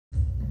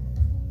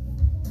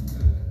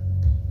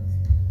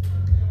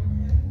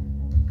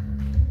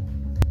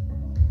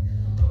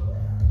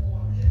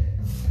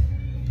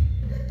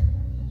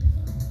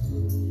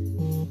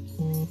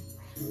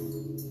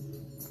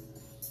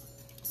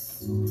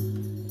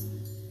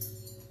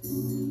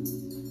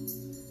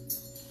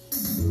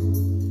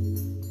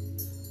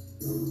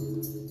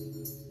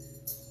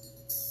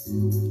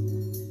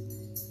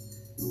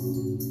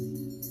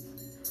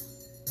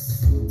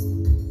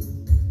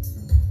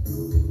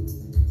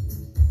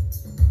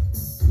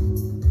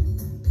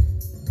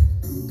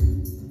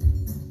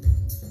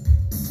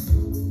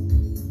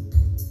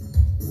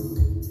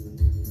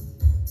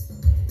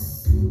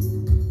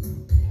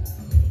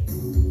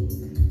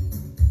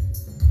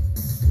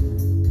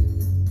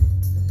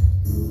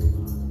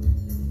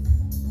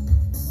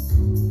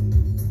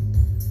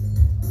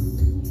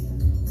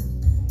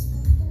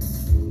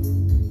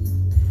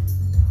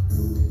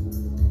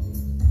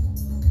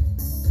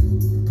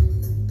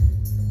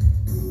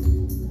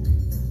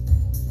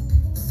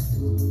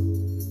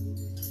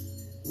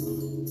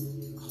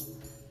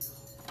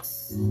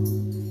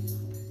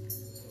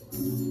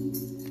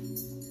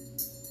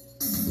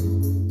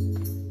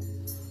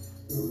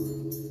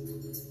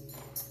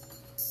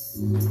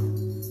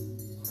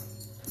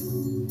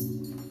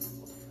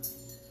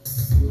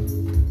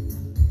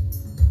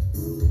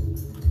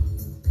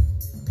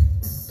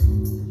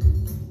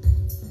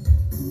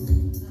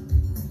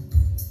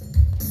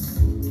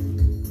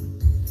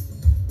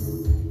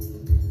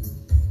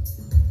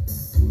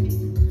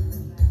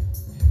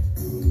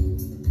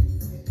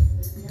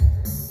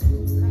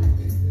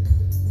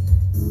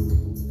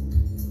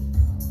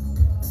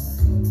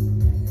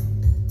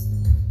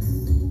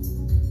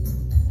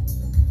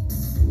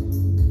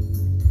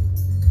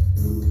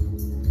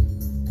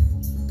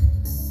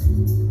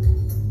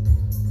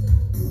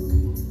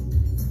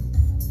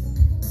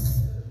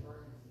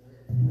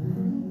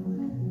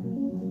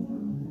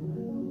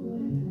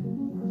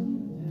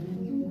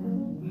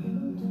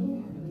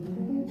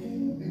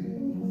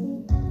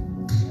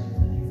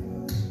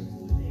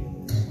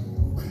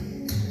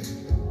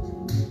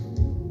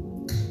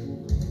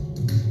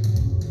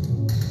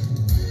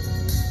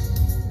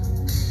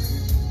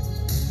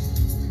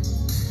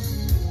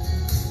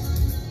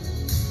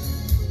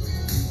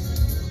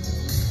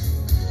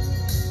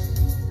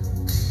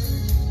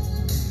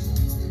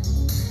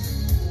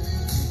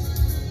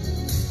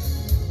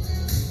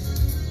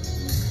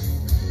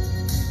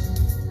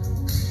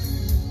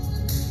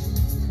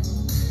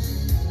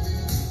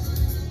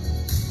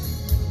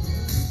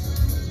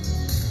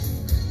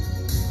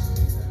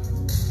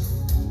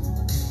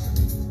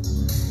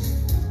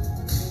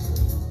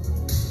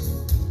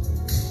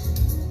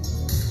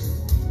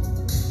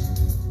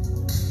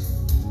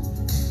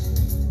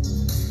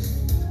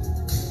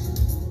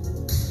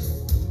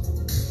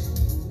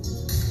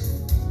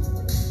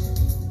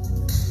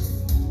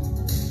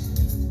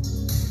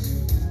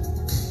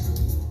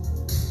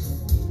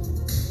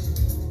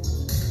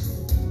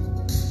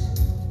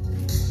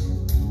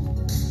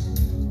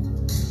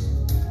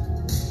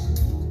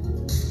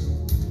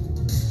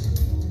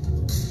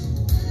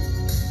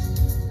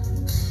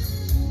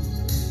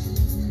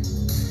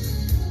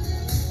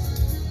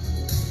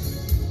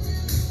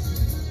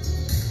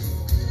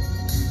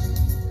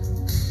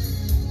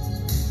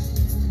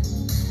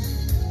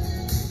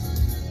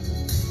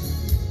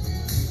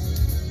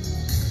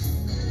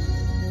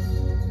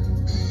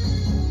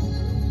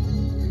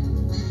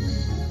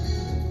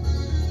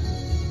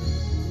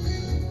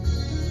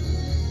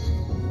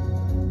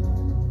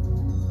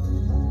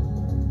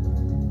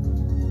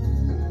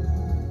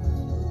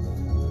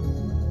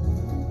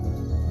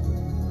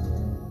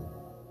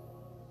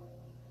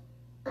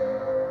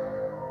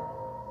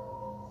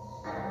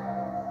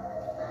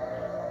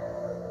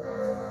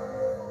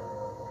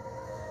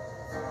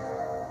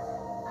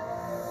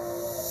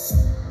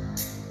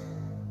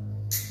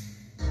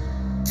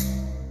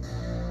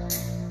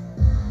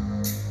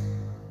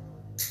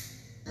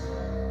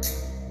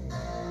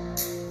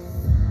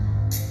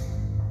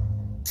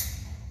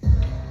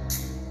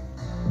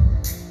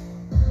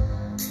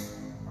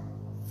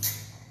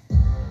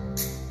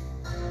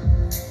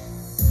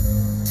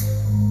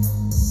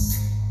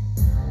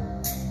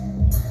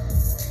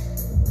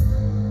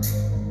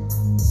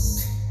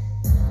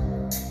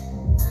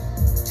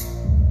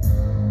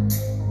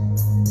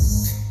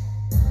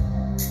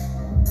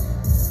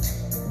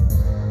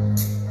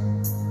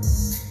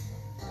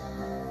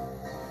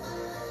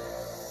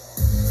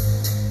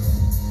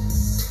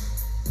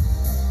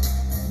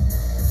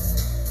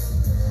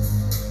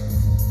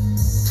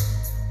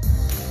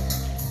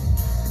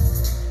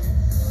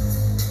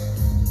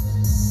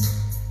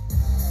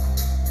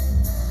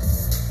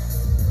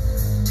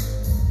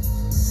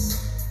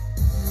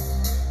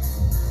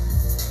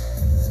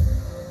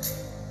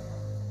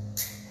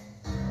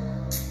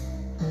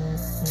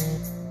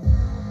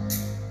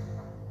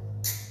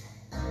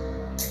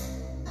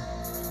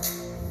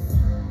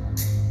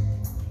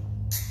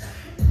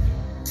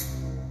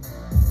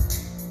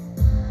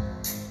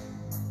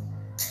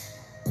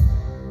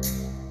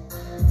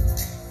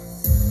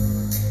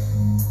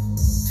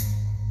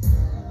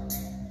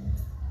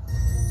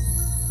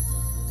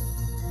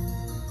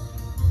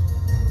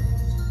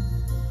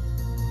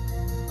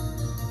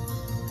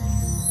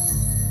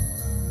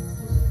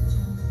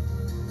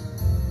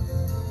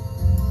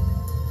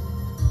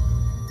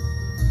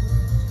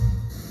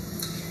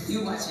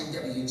watching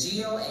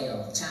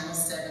WGOL, Channel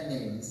 7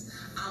 News.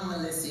 I'm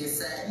Melissa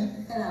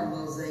Sutton. And I'm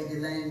Mosaic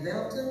Elaine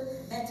Belton.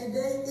 And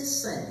today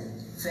is Sunday,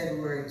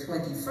 February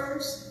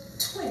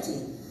 21st,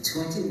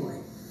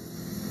 2021.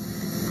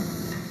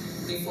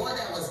 Before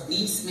that was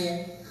B.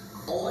 Smith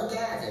or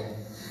Gavin,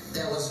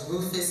 there was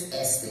Rufus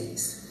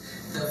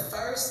Estes, the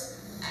first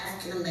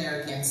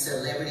African-American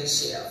celebrity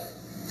chef.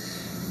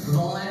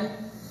 Born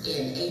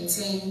in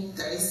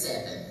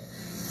 1837,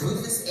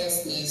 Rufus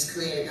Estes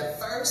created the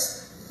first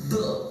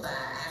book by an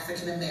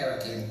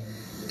African-American.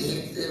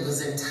 It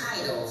was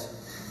entitled,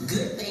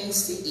 Good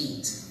Things to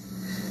Eat.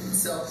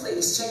 So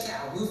please check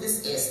out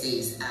Rufus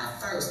Estes, our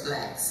first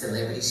black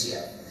celebrity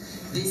chef.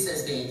 This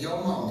has been your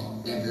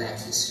moment in Black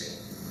history.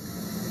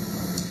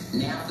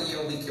 Now for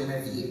your weekend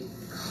review.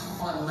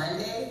 On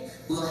Monday,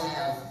 we'll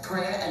have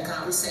prayer and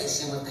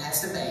conversation with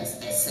Pastor Banks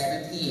at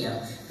 7 p.m.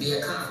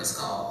 via conference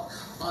call.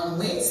 On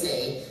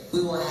Wednesday,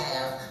 we will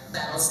have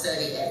Bible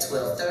study at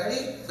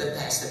 12:30 with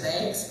Pastor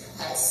Banks,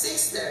 at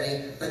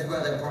 6:30 with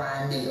Brother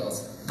Brian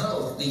Mills,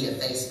 both via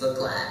Facebook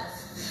Live.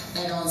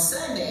 And on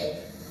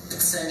Sunday,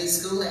 Sunday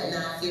school at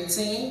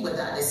 9:15 with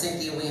Dr.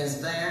 Cynthia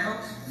Williams-Brown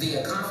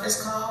via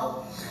conference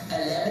call.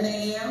 11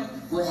 a.m.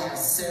 we'll have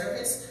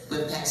service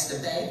with Pastor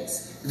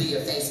Banks via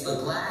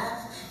Facebook Live,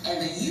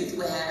 and the youth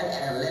will have it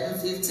at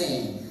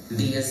 11:15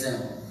 via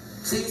Zoom.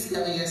 Please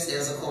govern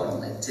yourselves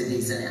accordingly to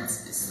these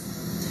announcements.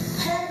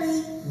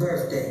 Happy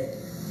birthday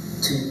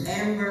to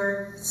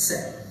Amber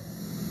Say.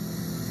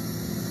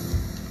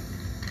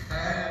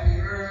 Happy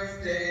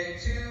birthday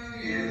to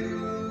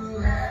you.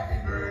 Happy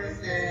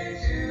birthday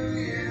to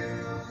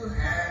you.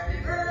 Happy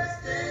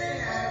birthday,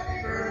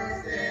 happy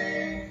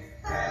birthday.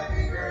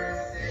 Happy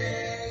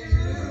birthday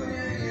to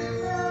you.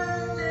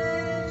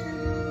 Birthday to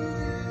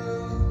you.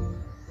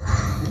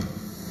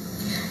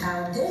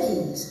 Our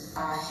days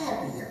are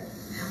happier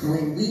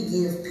when we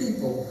give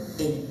people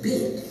a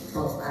bit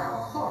of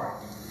our heart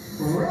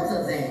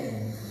rather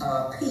than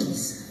a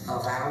piece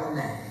of our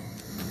mind.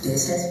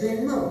 This has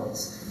been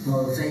Mo's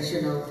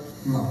Motivational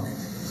Moment.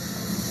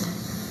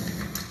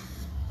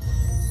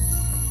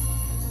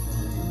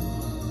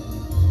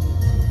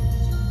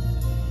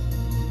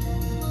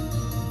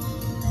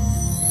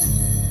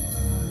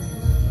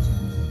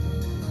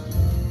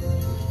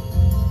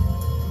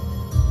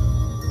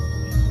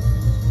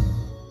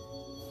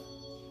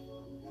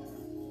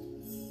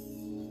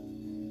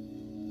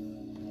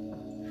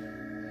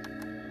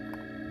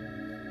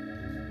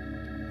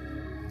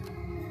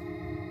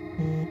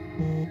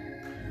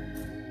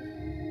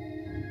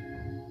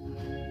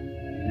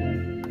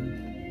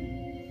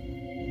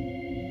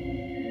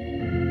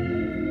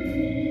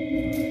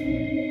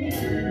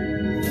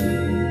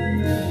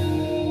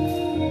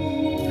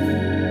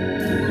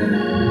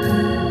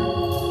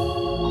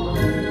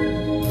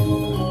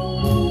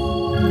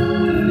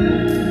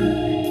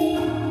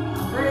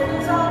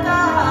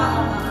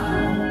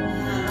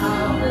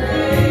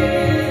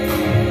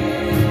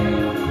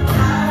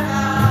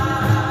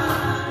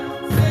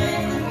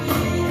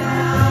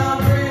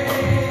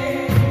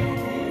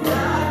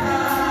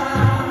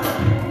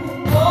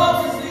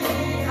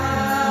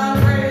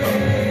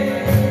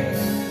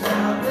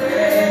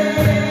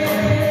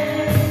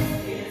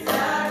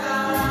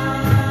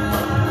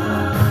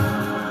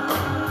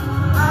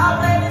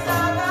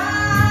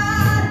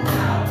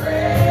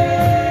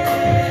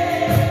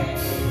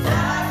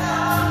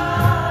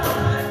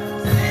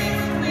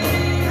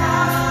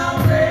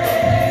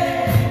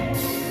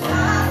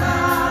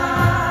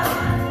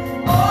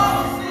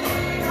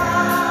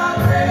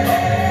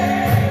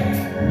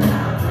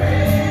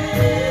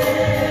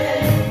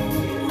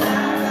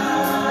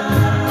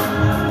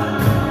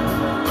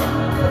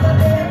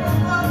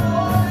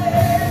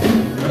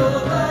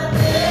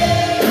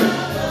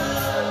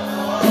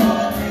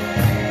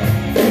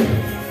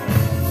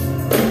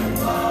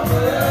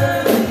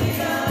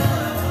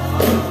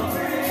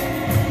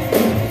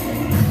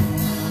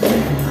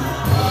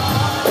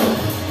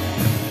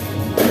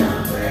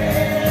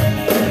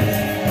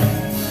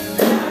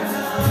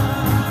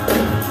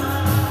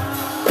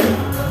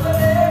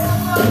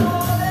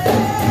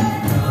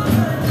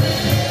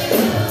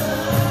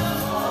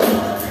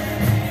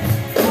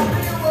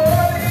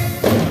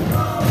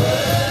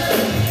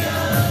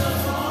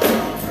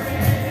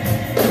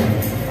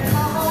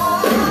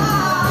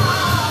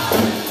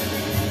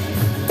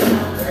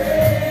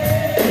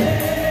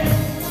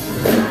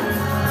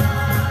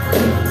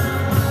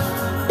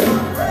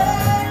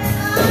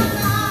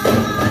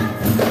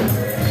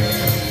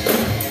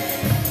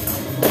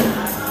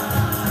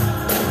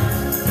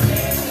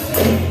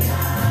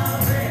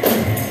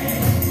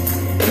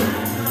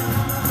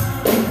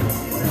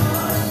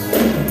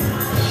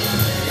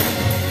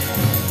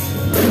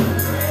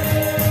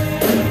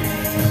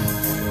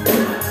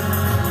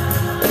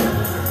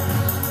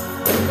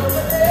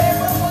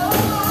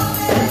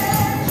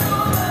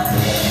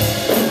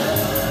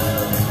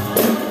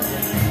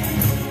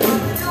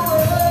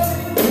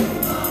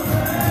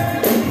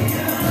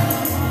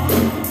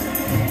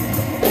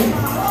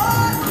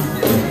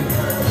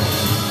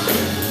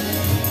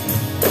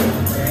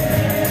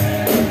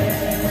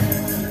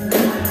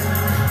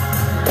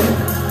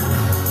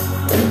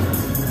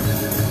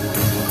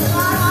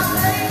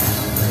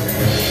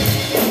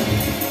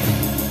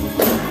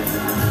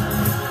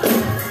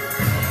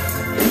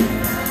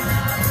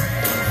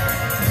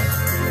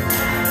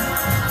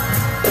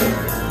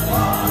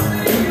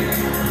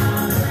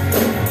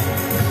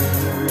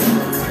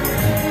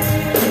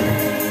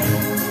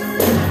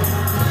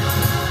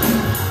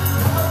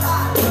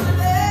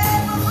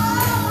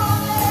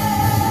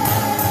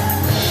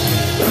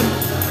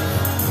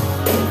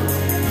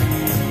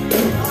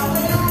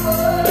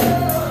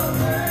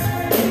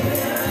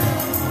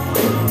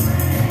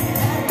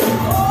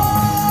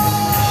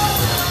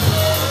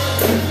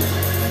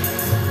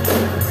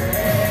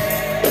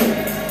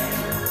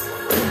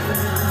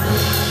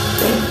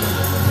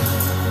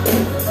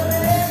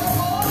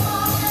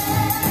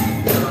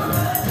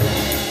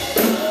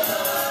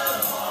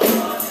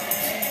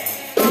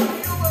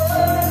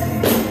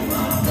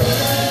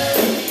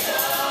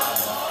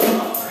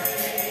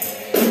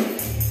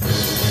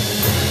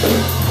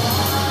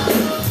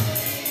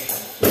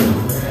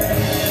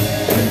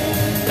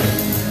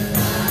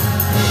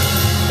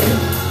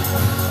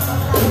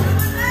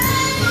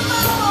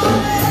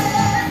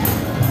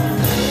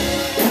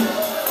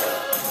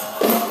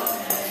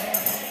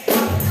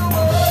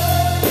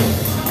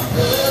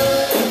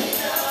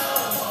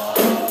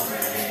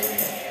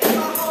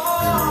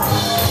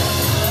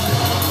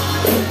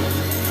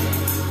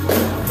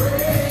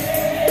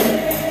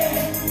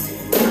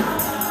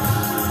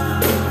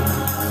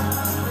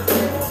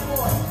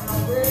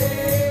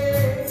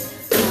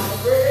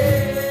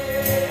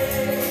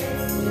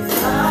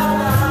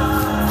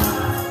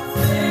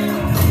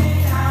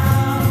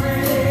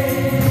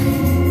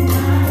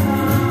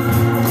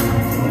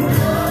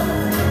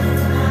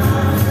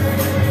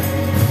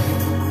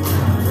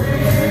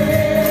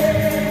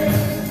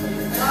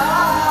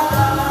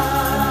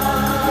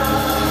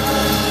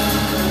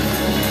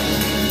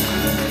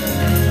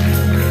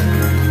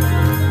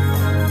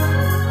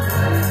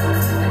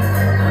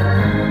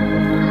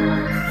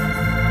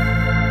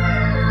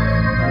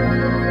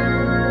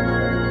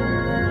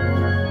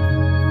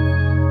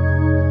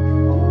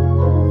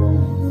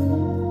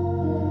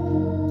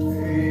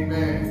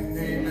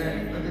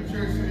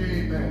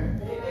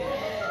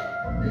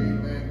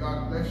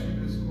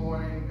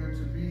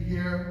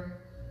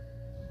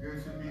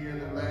 Good to be in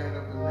the land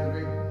of the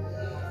living.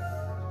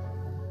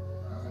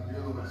 I've been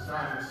dealing with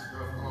sinus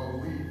stuff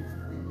all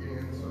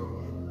weekend, so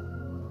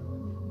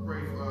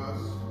pray for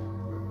us.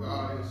 But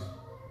God is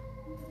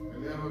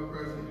an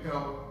ever-present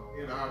help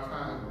in our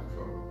time of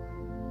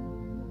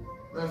trouble.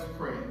 Let's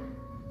pray.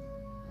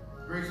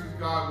 Gracious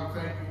God, we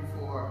thank you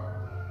for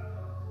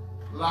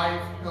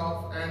life,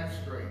 health, and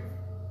strength.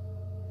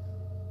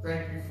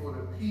 Thank you for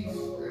the peace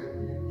that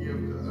you give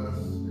to us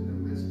in the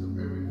midst of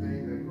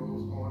everything that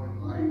goes on in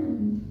life.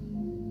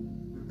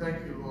 We thank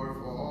you, Lord,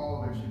 for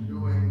all that you're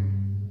doing,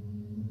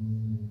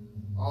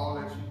 all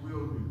that you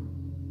will do,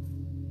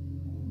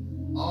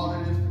 all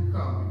that is to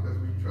come, because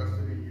we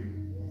trusted in you.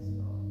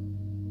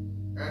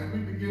 As we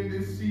begin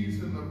this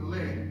season of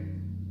Lent,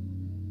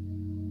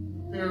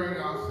 preparing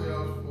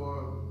ourselves for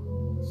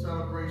the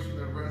celebration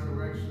of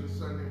Resurrection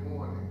Sunday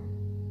morning,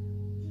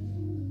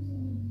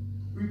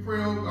 we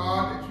pray, oh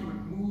God, that you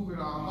would move in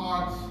our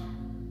hearts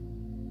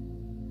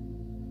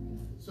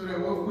so that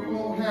we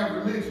won't have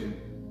religion,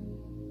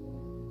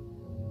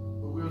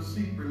 but we'll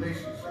seek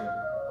relationship.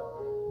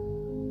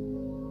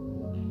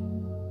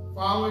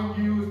 Following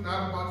you is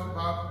not about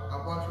a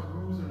bunch of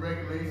rules and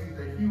regulations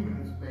that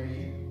humans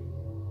made.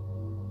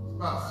 It's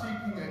about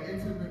seeking an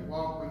intimate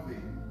walk with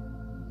thee.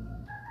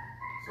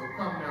 So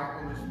come now,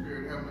 Holy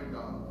Spirit, Heavenly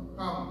God,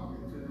 come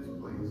into this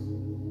place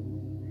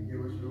and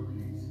give us your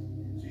peace.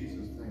 In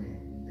Jesus' name.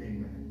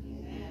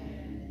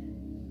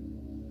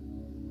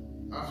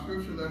 Our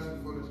scripture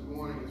lesson for this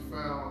morning is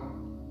found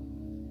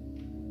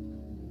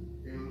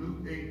in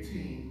Luke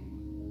 18,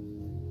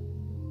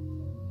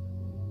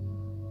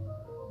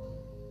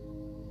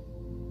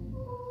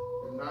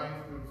 the 9th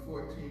through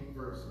 14th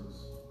verses.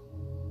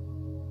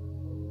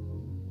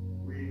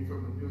 Reading from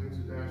the New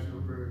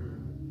International Version.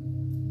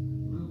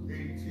 Luke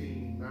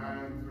 18,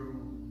 9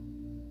 through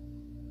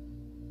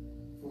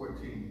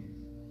 14.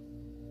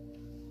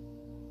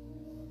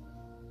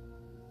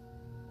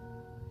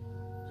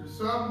 To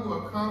some who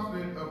are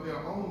confident of their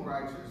own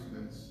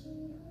righteousness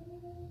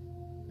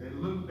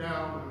and look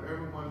down on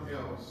everyone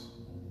else,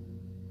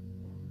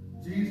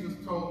 Jesus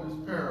told this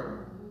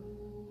parable.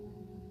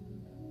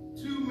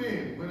 Two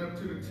men went up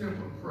to the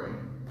temple to pray,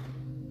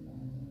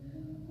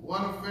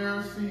 one a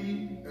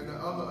Pharisee and the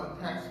other a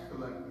tax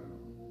collector.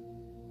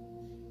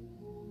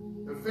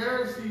 The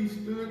Pharisee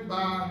stood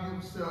by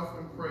himself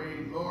and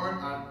prayed, Lord,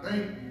 I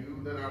thank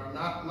you that I'm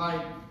not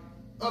like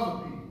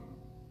other people,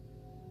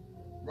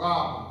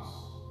 robbers,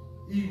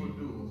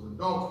 evildoers,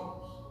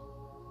 adulterers,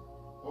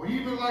 or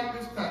even like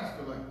this tax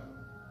collector.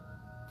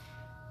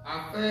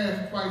 I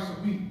fast twice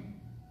a week,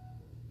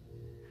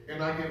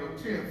 and I give a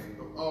tenth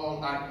of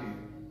all I get.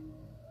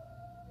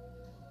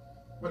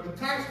 But the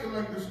tax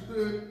collector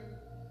stood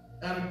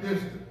at a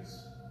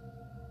distance.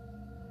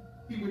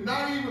 He would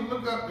not even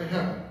look up to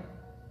heaven,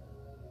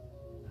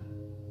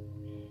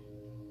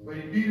 but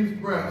he beat his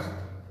breast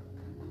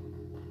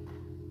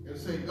and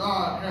said,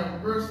 God,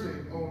 have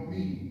mercy on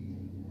me,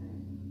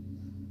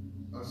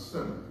 a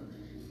sinner.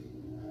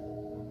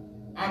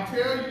 I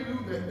tell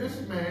you that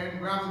this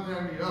man, rather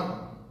than the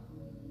other,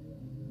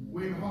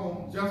 went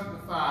home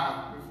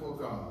justified before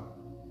God.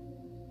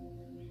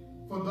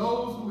 For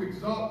those who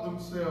exalt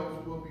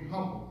themselves will be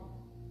humbled,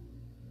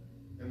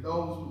 and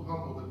those who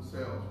humble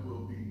themselves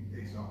will be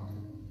exalted.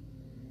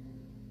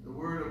 The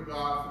word of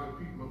God for the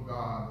people of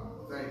God.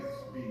 Thanks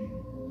be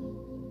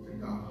to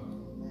God.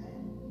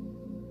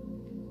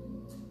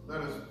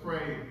 Let us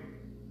pray.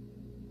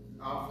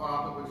 Our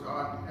Father which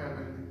art in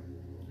heaven,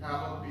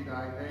 hallowed be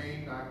thy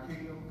name. Thy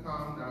kingdom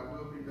come, thy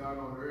will be done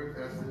on earth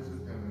as it is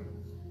in heaven.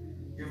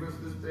 Give us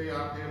this day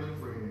our daily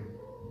bread.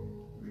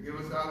 Forgive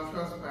us our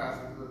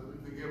trespasses as we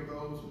forgive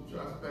those who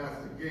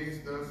trespass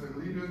against us. And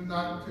lead us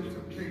not into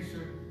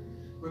temptation,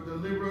 but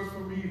deliver us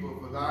from evil.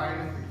 For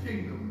thine is the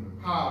kingdom, and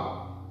the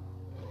power,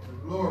 and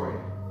the glory.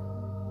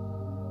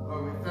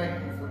 Lord, we thank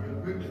you for your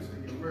goodness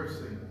and your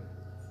mercy.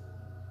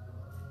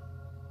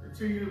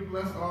 Continue to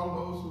bless all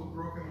those who are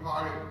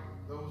brokenhearted,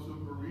 those who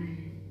are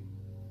bereaved,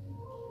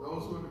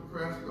 those who are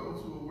depressed,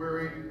 those who are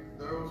worried,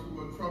 those who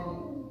are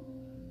troubled.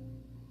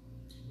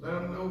 Let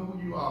them know who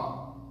you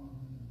are.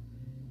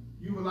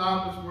 You've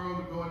allowed this world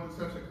to go into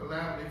such a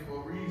calamity for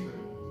a reason.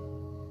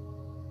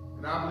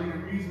 And I believe the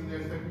reason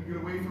is that we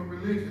get away from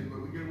religion, but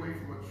we get away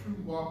from a true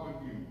walk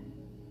with you.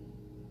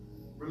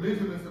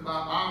 Religion is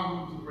about our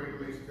rules and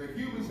regulations. And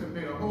humans have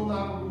made a whole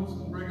lot of rules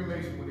and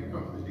regulations when it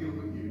comes to dealing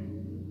with you.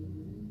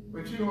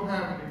 But you don't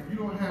have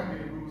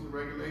any rules and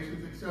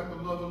regulations except to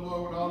love the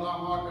Lord with all our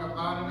heart, our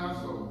mind, and our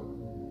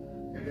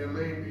soul. And then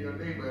lay your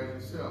neighbor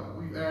as yourself.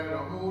 We've added a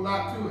whole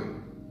lot to it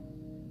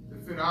to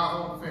fit our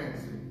own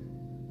fancy.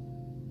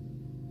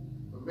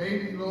 But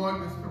maybe,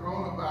 Lord, this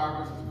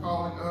coronavirus is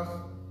calling us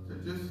to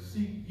just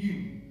seek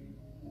you.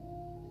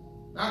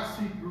 Not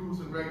seek rules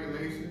and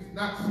regulations,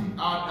 not seek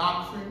our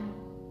doctrine,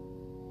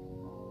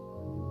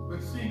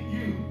 but seek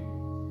you.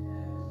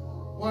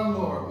 One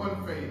Lord,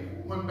 one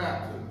faith, one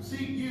baptism.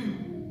 Seek you.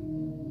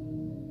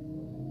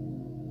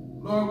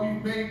 Lord,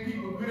 we've made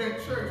people good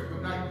at church,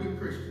 but not good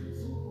Christians.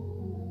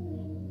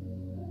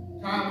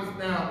 Time is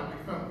now to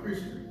become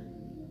Christian.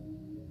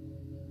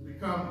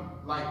 become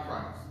like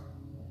Christ.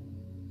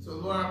 So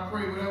Lord, I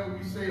pray whatever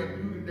we say or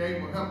do today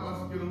will help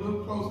us get a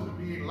little closer to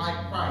being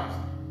like Christ.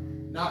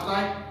 Not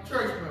like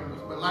church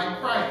members, but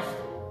like Christ.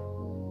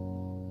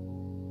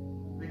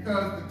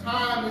 Because the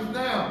time is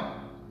now.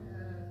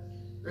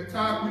 The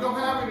time, we don't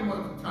have any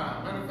more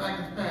time. Matter of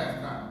fact, it's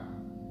past time.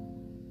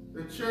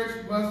 The church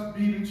must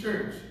be the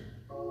church.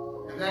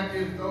 And that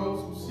is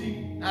those who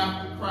seek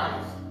after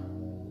Christ.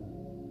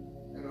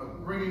 And are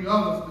bringing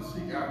others to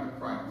seek after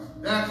Christ.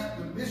 That's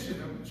the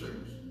mission of the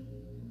church.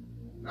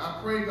 And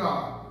I pray,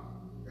 God,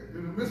 that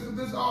in the midst of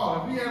this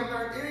all, if we haven't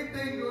learned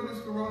anything during this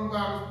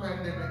coronavirus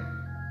pandemic,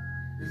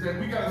 is that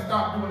we got to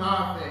stop doing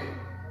our thing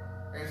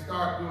and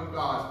start doing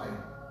God's thing.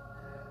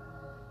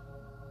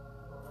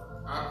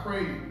 I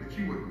pray that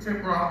you would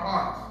temper our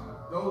hearts.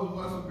 Those of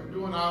us who have been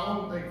doing our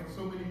own thing for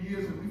so many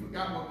years and we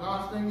forgot what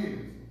God's thing is,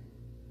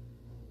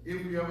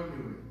 if we ever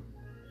knew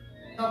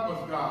it. Help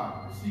us,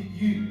 God, to seek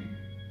you.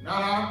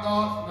 Not our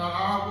thoughts,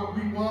 not what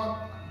we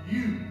want,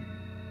 you.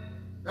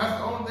 That's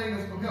the only thing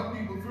that's going to help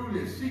people through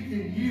this,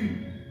 seeking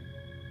you.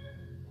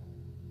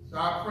 So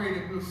I pray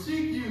that we'll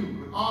seek you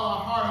with all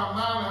our heart, our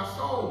mind, our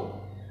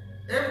soul.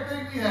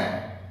 Everything we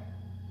have,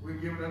 we'll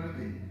give it unto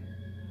thee.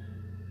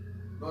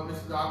 Lord,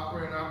 this is our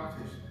prayer and our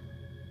petition.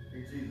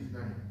 In Jesus'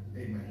 name,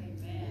 amen.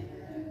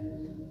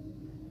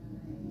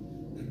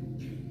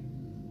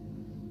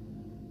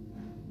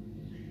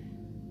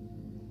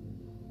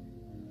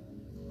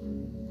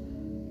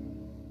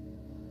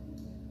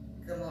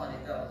 Good morning,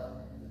 Goler.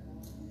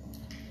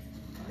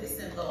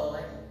 Listen,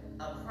 Lord,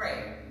 a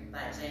prayer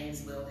by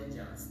James Weldon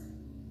Johnson.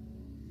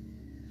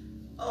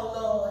 Oh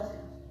Lord,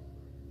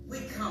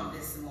 we come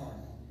this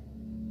morning,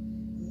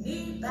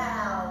 knee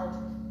bowed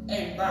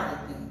and body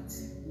beat,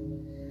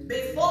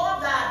 before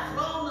thy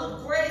throne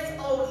of grace,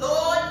 oh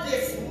Lord,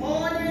 this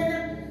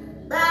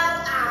morning, bow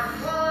our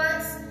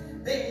hearts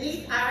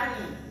beneath our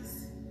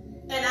knees,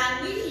 and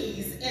our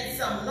knees in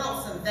some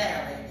lonesome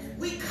valley.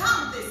 We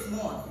come this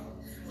morning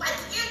like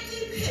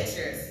empty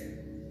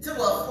pitchers to a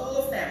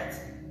full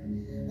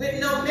fountain, with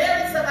no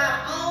merits of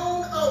our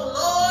own, oh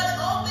Lord,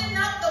 open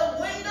up the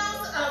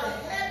windows of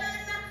heaven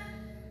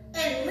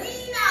and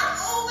lean out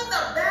over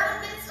the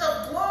battlements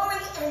of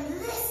glory and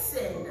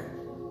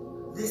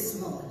listen this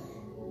morning.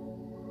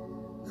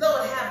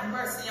 Lord, have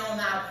mercy on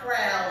our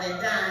proud and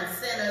dying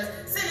sinners,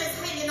 sinners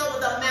hanging over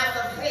the mouth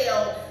of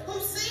hell, who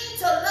seem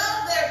to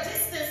love their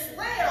distance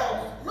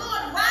well.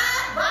 Lord,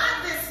 ride by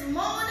this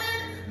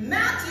morning,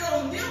 mount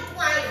your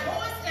milk-white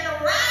horse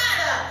and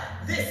ride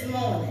up this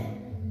morning.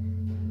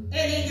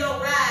 And in your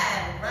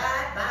ride,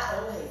 ride by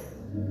old hell.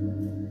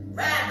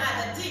 Ride by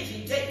the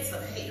dingy gates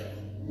of hell.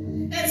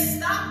 And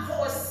stop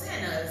poor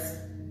sinners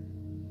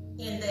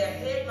in their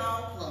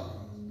headlong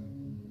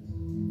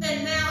plunge.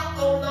 And now,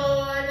 O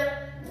Lord,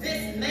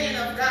 this man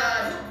of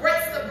God who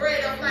breaks the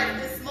bread of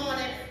life this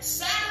morning,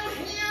 shadow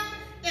him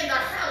in the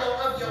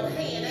hollow of your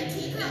hand and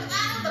keep him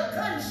out of the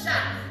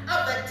gunshot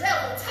of the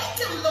devil.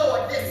 Take him,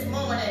 Lord, this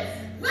morning.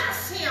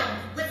 Wash him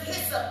with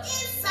hyssop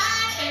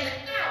inside and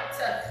out.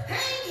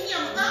 Hang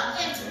him up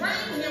and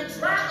drain him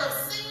dry of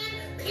sin.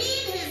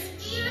 Pin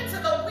his ear to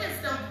the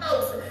wisdom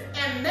post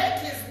and make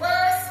his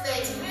words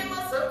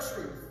sledgehammers of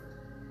truth,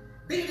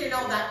 beating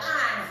on the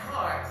iron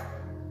heart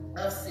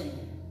of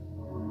sin.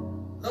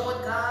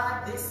 Lord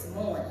God, this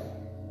morning,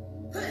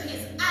 put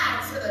his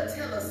eye to the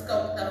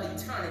telescope of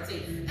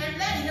eternity and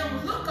let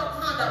him look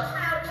upon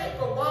the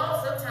paper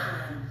walls of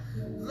time.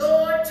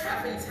 Lord,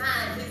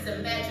 turpentine his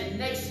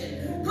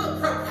imagination,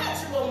 put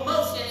perpetual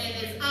motion in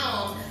his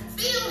arms,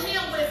 fill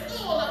him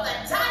with all of the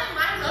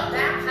dynamite of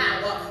thy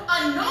power,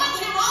 anoint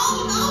him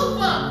all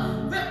over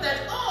with the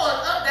oil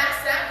of thy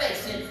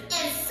salvation,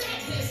 and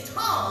set his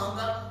tongue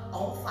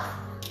on fire.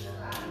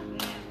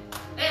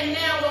 And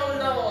now, oh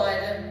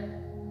Lord,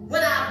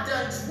 when I've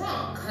done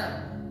drunk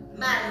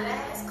my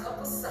last cup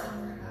of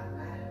supper,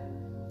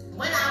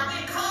 when I've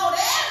been called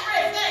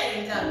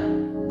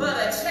everything but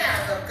a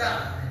child of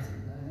God,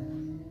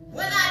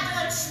 when I've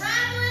done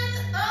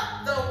traveling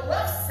up the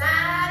rough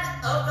side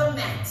of the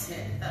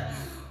mountain,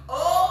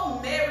 oh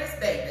Mary's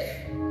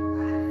baby,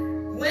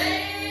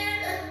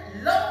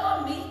 when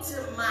lower me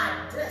to my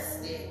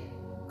dusty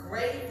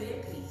grave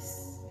in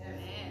peace,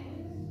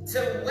 to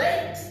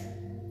wait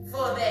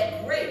for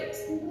that great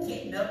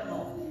getting up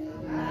morning.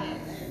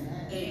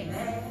 Amen.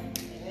 Amen.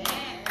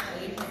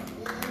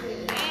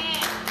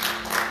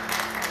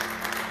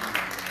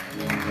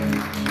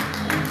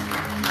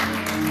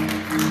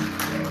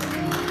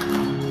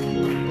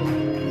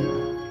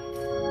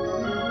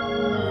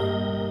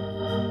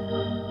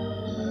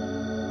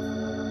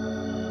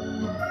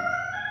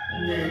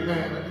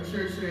 Amen. Let the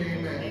church say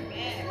amen.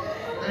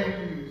 Thank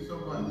you so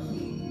much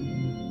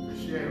for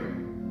sharing.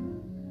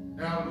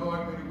 Now, Lord,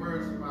 may the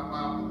words of my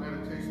mouth and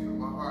meditation of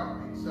my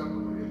heart be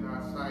acceptable in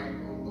thy sight,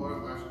 O Lord,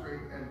 my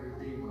strength and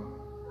redeemer.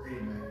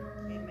 Amen.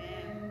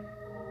 Amen.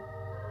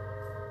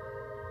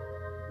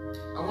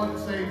 I want to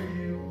say to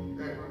you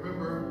that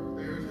remember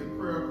there is a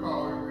prayer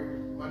call every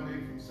Monday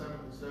from 7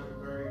 to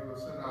 7:30. We'll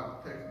send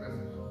out a text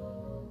message.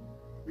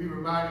 Be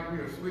reminded we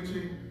are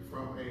switching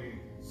from a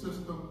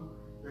system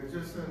that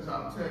just sends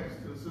out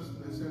text, to the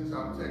system that sends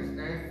out text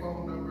and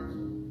phone numbers.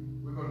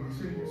 We're going to be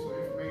sending you some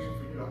information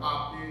for you to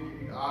opt in. You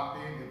need to opt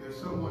in. If there's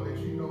someone that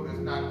you know that's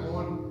not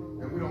on,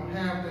 and we don't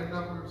have their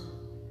numbers,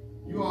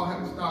 you all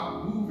have to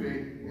stop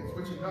moving and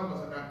switching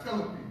numbers and not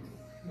telling people.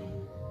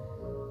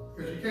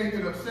 Because you can't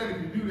get upset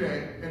if you do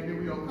that and then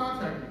we don't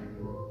contact you.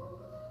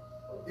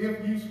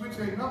 If you switch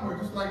a number,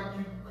 just like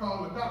you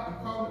call the doctor,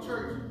 call the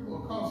church, or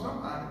call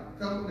somebody,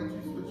 tell them that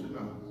you switch your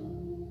numbers.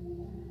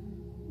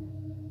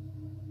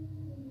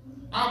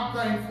 I'm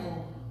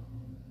thankful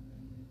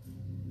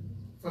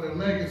for the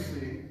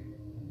legacy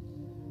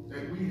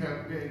that we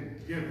have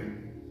been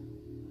given.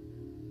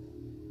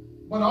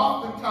 But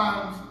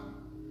oftentimes,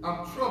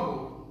 I'm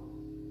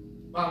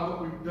troubled by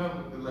what we've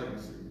done with the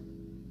legacy.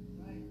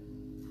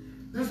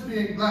 This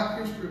being Black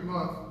History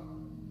Month,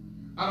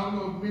 I don't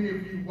know if many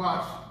of you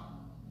watched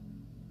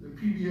the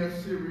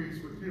PBS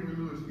series with Henry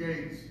Louis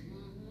Gates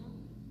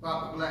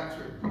about the Black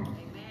church.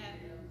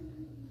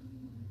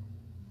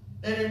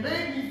 And it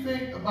made me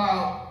think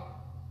about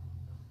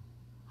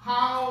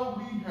how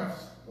we have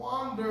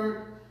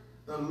squandered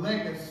the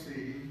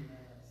legacy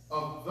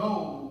of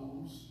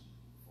those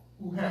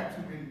who had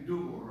to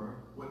endure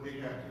what they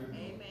had to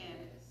endure. Amen.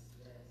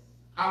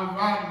 I was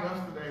riding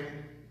yesterday,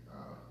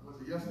 was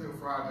it yesterday or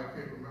Friday? I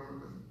can't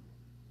remember.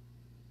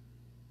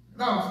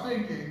 And I was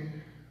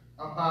thinking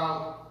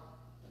about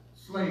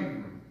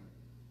slavery.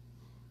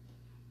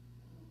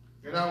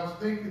 And I was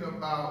thinking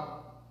about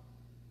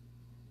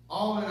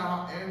all that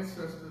our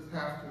ancestors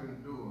had to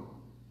endure.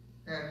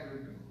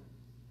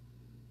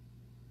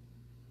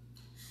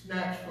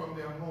 Snatched from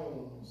their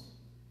homes,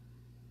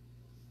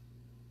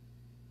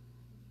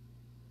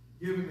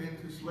 given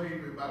into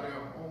slavery by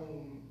their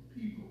own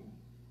people,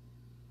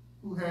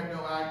 who had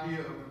no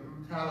idea of the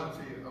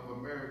brutality of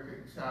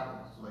American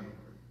chattel slavery.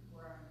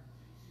 Right.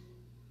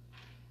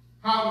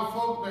 How the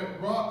folk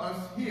that brought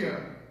us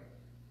here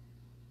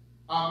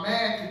are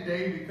mad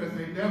today because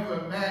they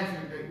never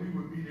imagined that we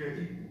would be their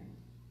equal.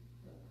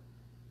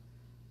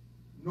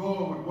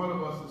 Nor would one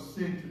of us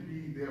ascend to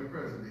be their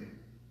president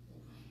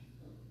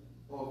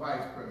or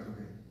vice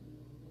president.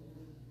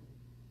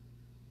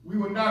 We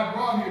were not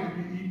brought here to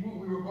be equal.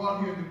 We were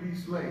brought here to be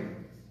slaves.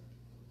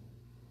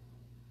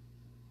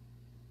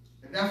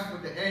 And that's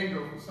what the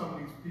anger of some of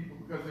these people,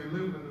 because they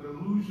live in a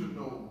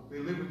delusional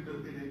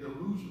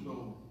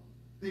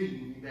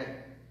thing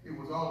that it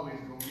was always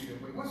going to be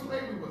that way. What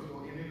slavery was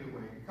going to end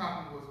anyway?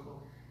 Cotton was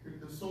going,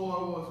 the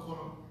soil was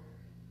going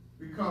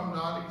to become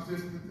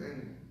non-existent,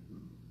 and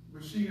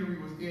machinery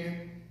was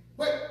in.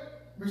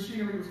 But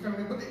machinery was coming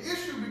in. But the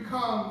issue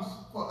becomes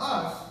for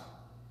us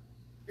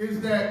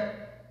is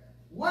that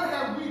what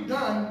have we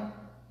done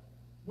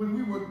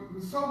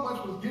when so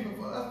much was given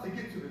for us to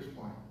get to this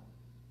point?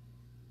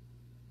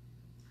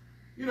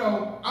 You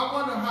know, I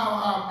wonder how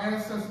our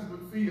ancestors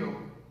would feel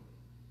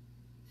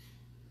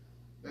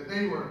that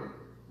they were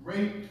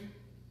raped,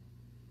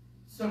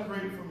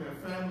 separated from their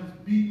families,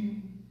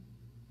 beaten,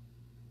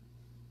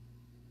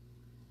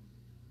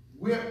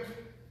 whipped,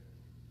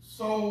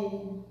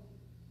 sold,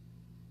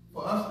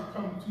 for us to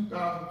come to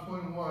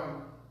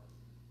 2021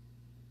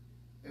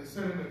 and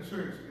sit in the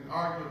church and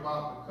argue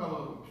about the color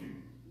of the pew.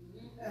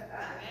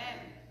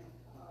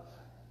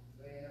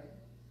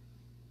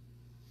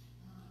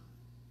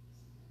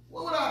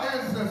 What would our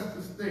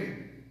ancestors think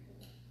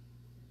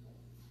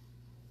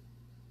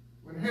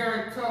when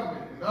Harriet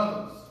Tubman and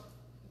others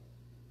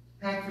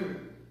had to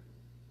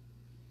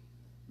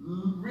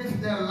risk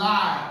their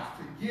lives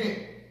to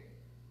get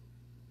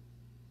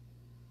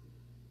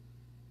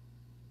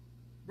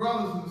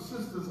brothers and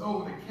sisters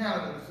over to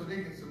Canada so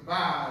they can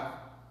survive,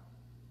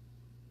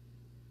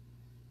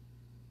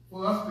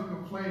 for us to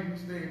complain we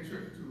stay in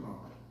church too long?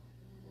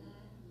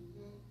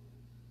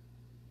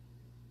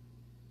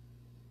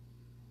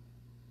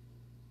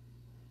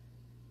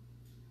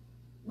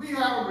 We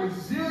have a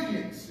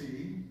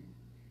resiliency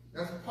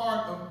that's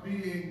part of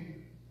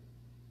being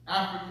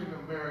African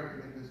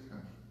American in this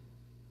country.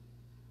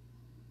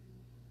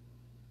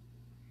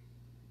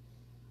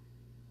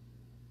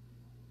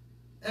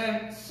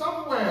 And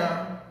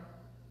somewhere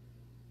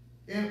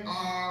in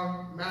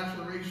our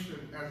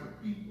maturation as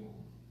a people,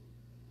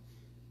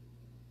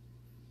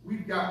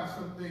 we've gotten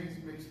some things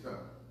mixed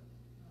up.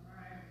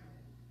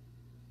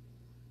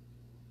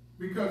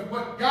 Because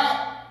what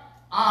got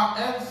our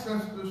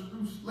ancestors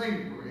through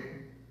slavery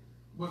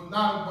was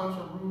not a bunch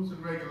of rules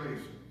and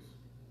regulations.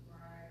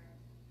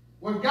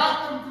 What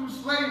got them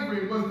through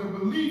slavery was the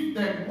belief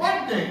that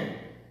one day,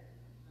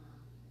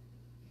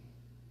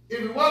 if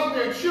it wasn't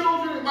their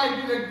children, it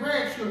might be their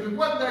grandchildren. If it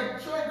wasn't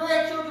their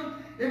grandchildren,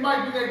 it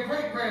might be their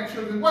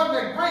great-grandchildren. If it wasn't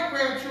their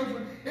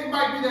great-grandchildren, it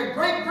might be their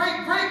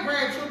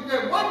great-great-great-grandchildren.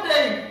 That one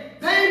day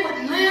they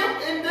would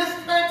live in this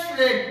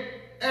country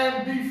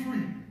and be free.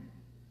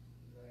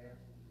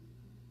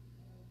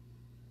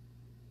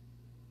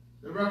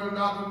 The Reverend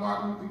Dr.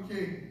 Martin Luther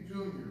King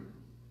Jr.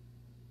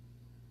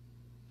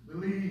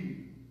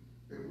 believed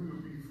that we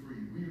would be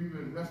free. We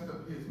even messed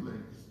up his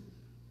legacy.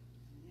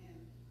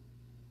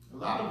 A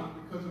lot of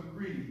it because of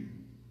greed.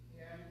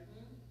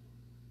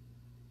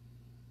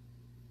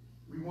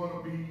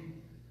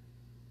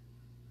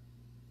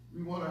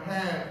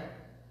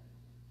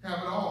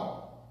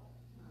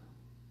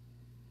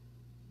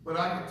 But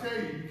I can tell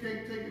you, you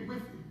can't take it with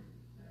you.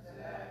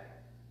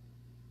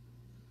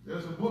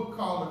 There's a book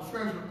called The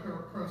Treasure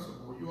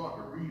Principle. You ought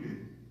to read it.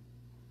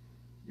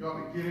 You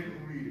ought to get it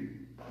and read it.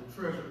 The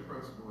Treasure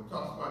Principle. It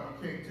talks about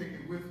you can't take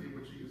it with you,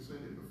 but you can send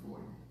it before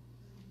you.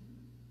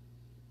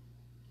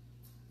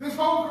 This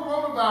whole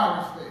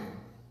coronavirus thing,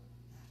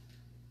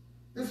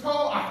 this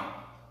whole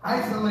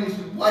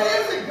isolation, what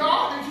is it,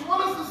 God, that you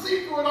want us to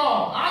see through it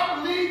all?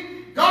 I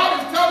believe God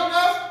is telling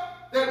us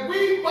that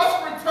we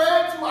must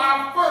return to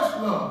our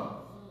first love.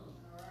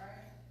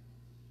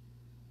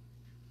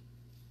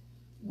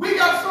 We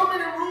got so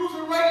many rules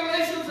and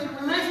regulations in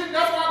religion,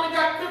 that's why we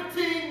got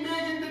 15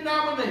 million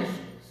denominations.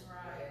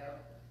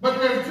 But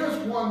there's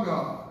just one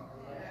God.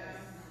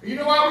 You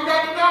know why we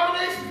got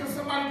denominations? Because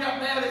somebody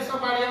got mad at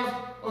somebody else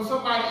or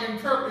somebody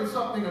interpreted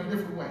something a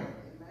different way.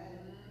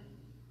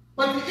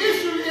 But the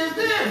issue is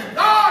this: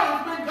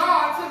 God has been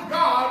God since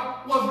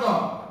God was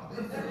God.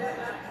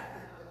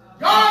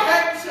 God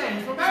hadn't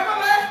changed. From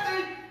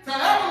everlasting to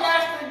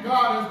everlasting,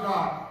 God is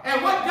God.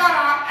 And what got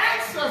our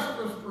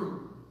ancestors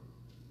through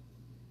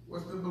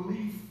was the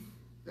belief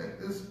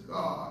that this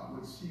God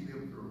would see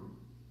them through.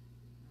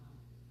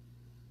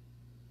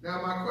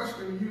 Now, my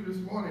question to you this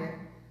morning: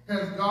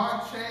 has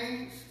God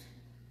changed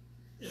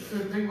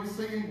since they were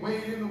singing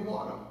 "Wade in the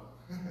Water"?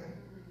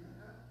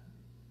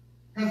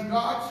 Has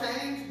God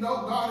changed?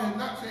 No, God has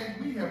not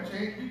changed. We have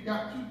changed. We've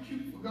got too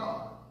cute for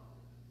God.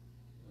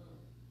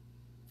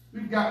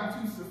 We've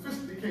gotten too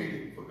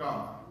sophisticated for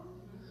God.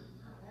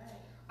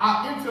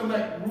 Our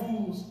intellect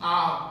rules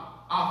our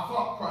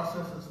thought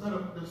process instead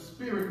of the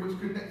Spirit, which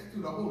connects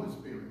to the Holy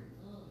Spirit.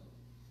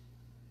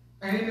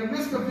 And in the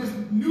midst of this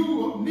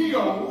new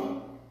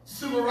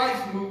neo-civil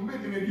rights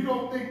movement, and if you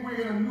don't think we're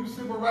in a new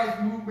civil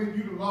rights movement,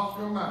 you've lost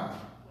your mind.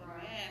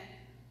 Right.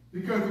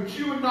 Because the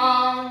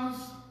QAnons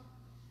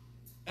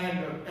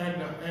and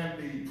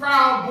the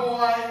Proud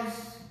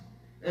Boys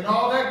and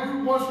all that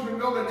group wants you to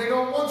know that they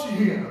don't want you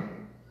here.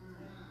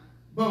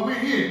 But we're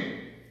here.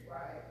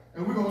 Right.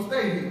 And we're going to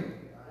stay here.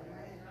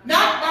 Right.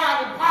 Not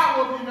by the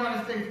power of the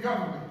United States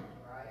government,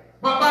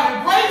 right, but by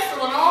the grace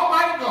of an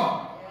almighty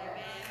God.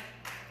 Amen.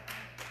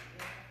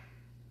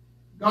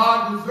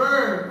 God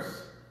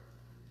deserves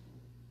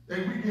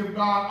that we give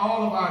God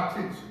all of our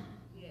attention.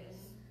 Yes.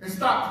 And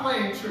stop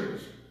playing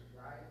church.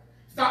 Right.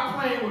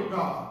 Stop playing with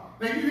God.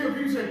 Now you hear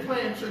people say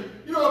playing church.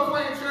 You know what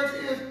playing church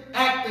is?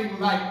 Acting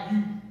like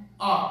you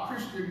are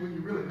Christian when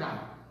you're really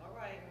not. All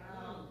right.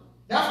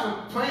 That's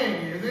what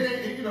playing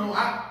is. You know,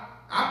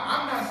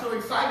 I'm not so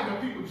excited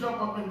that people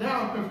jump up and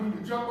down, because when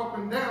you jump up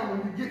and down,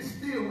 when you get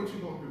still, what you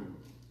gonna do?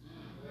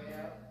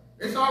 Yeah.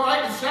 It's all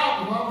right to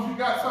shout as long as you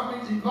got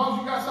something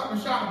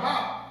to shout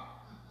about.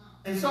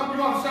 And something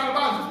you want to shout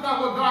about is just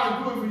not what God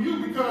is doing for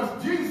you,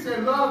 because Jesus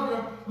said, love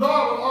your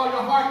Lord with all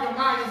your heart, your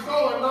mind, and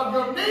soul, and love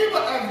your neighbor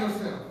as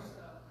yourself.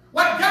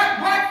 What got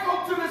black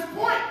folk to this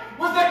point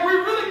was that we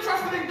really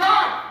trusted in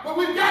God, but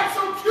we got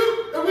so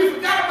cute that we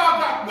forgot about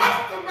God.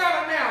 What's the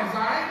matter now,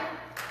 Zion?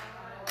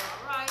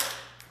 Right.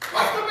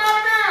 What's the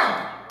matter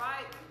now?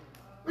 Right.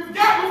 We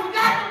forgot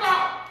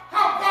about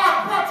how God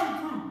brought you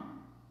through.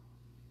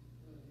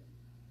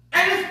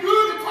 And it's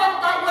good to talk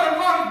about where the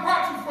Lord has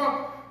brought you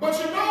from, but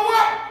you know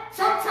what?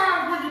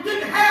 Sometimes when you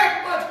didn't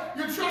have much,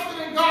 you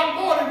trusted in God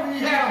more than when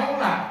you had a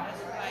whole lot. That's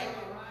right.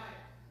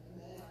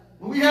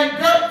 When we had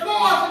dirt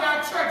floors in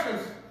our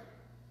churches,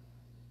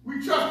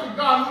 we trusted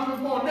God a little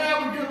bit more.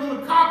 Now we get a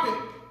little carpet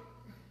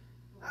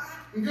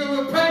and get a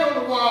little paint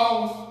on the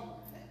walls.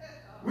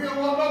 We don't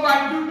want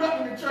nobody to do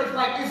nothing in the church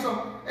like this,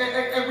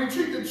 and we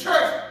treat the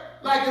church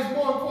like it's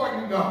more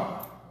important than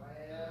God.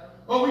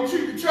 Or we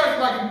treat the church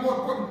like it's more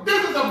important.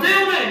 This is a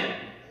building.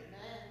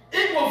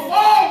 It will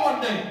fall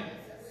one day.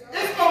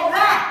 It's going to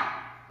rot.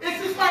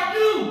 It's just like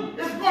you.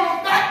 It's going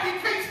to die. You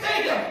can't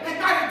stay here. It's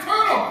not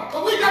eternal.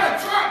 But we got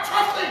to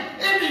trust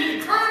in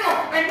the eternal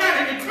and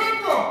not in the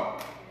temporal.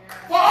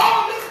 For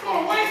all of this is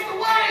going to waste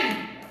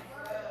away.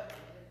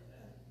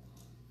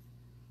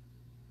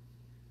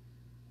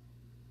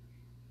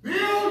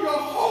 Build your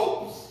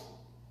hopes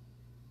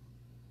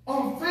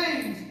on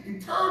things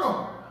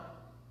eternal.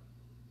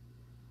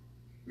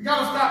 We got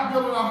to stop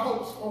building our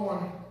hopes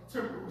on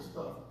temporal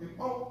stuff. It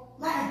won't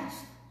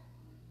last.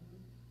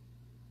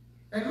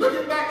 And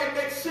looking back at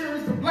that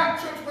series, The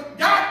Black Church, what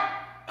got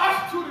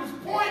us to this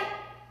point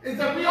is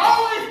that we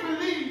always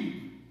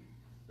believe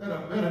that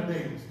a better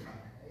day is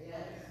coming.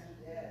 Yes,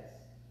 yes,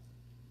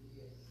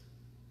 yes.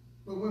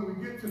 But when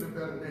we get to the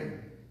better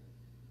day,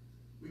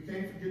 we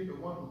can't forget the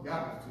one who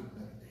got us to the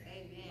better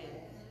day. Amen.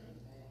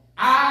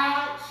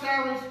 I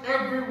challenge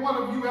every one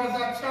of you as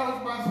I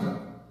challenge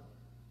myself.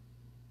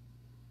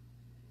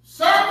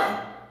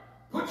 Servant,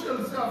 put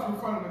yourself in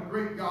front of the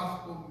great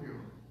gospel mirror.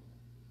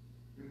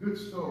 The good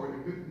story,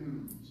 the good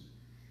news.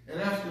 And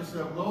ask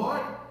yourself,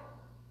 Lord,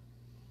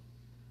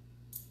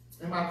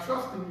 am I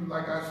trusting you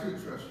like I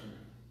should trust you?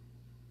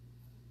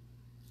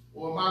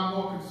 Or am I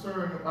more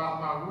concerned about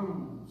my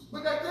rules?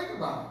 But think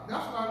about it.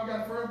 That's why we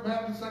got First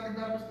Baptist, Second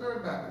Baptist,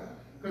 Third Baptist.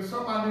 Because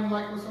somebody didn't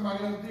like what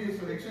somebody else did,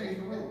 so they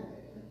changed the rule.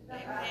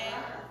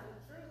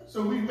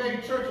 So we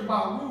make church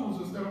about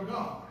rules instead of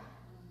God.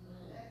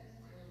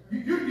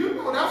 You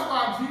know that's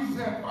why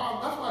Jesus had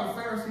problems. That's why the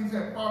Pharisees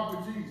had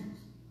problems with Jesus.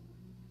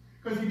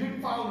 Because he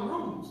didn't follow the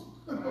rules.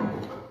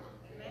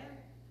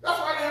 That's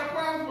why they had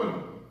problems with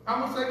him. I'm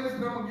going to say this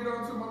and I'm going to get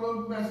on to my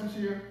little message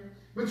here.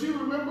 But you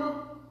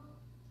remember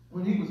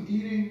when he was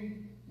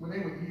eating, when they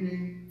were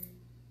eating,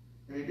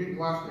 and they didn't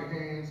wash their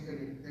hands,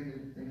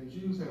 and the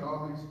Jews had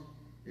all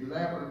these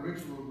elaborate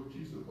rituals which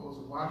you're supposed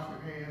to wash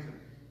your hands and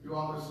do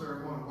all this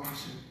ceremony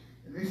washing.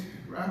 And they said,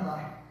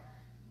 Rabbi,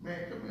 man,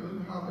 come here, let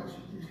me holler at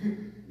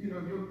you. You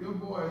know, your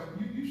boys,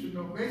 you should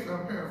know, basically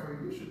I'm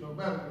paraphrasing, you should know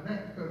better than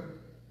that because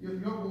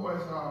your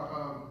boys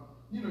are,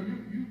 you know,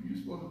 you're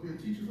supposed to be a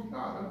teacher from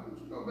God. Don't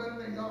you know better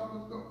than that? Y'all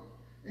supposed to go.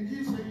 And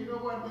Jesus said, you know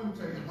what, let me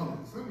tell you all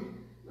this.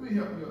 Let me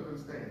help you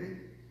understand.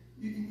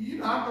 You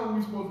know, I know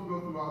we're supposed to go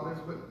through all this,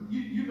 but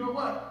you know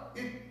what?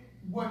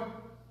 What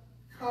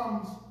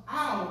comes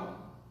out,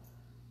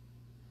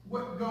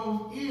 what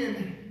goes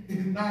in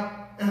is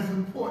not as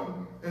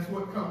important as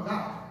what comes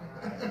out.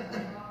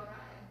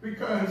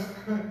 Because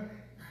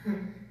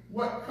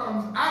what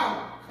comes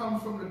out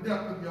comes from the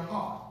depth of your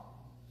heart.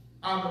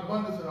 Out of the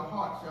abundance of the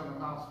heart shall the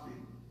mouth speak.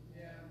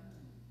 Yeah.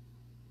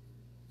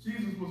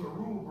 Jesus was a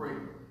rule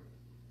breaker.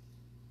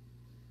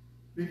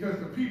 Because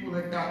the people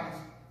that got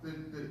this,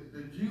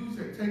 the Jews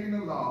had taken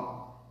the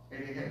law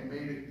and they had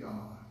made it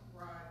God.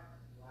 Right.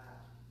 Wow.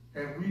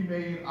 Have we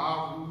made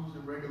our rules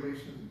and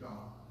regulations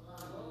God?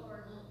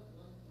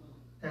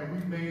 Have we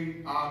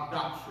made our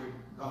doctrine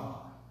God?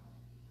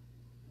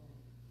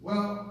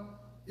 Well,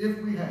 if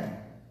we have,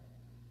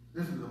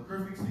 this is a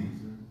perfect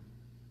season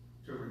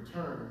to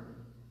return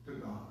to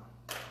God.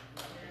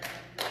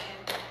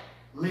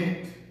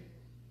 Lent.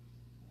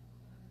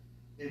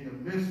 In the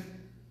midst,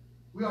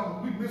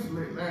 we missed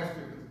Lent last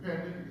year because the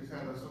pandemic just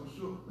had us so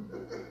short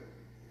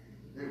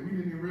that we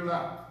didn't even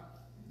realize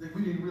we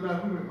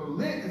went. But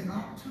Lent is an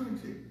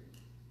opportunity.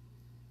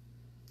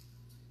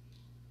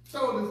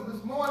 So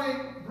this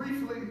morning,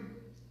 briefly,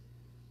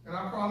 and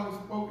I probably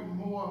have spoken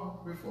more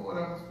before what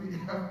I'm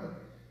speaking after,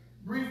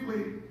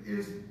 briefly,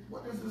 is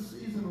what does the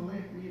season of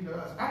Lent mean to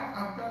us?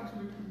 I've got to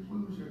the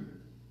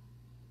conclusion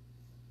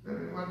that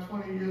in my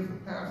 20 years of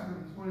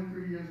pastoring and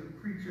 23 years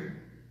of preaching,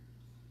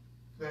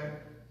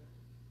 that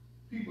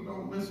people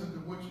don't listen to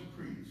what you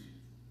preach.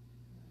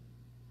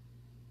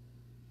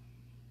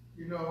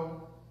 You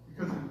know,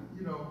 because,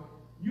 you know,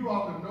 you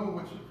ought to know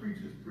what your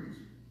preacher's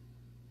preaching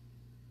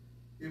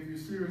if you're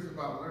serious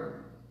about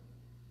learning.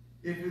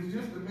 If it's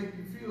just to make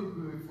you feel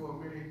good for a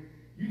minute,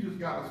 you just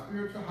got a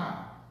spiritual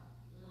high.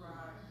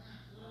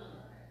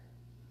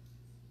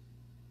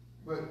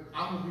 But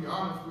I'm going to be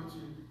honest with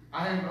you,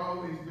 I haven't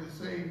always been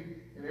saved,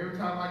 and every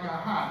time I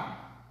got high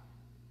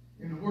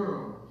in the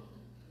world,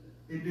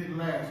 it didn't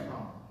last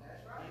long.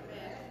 That's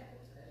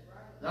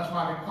right. That's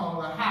why they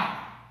call it a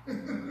high.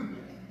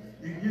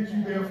 It gets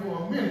you there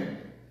for a minute.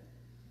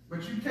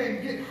 But you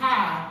can't get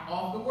high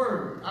off the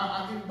word.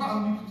 I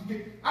don't need to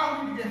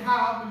get high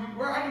off the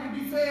word. I need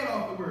to be fed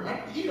off the word.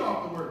 I need to eat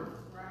off the word.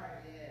 Right,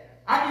 yeah.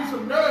 I need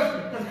some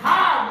nourishment, because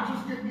high will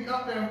just get me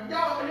up there.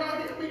 Y'all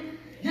hear me?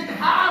 Getting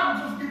high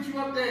will just get you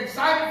up there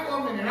excited for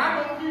a minute. And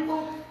I know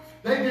people,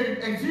 they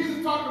get, and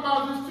Jesus talked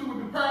about this too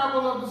with the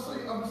parable of the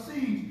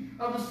seeds,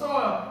 of the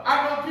soil.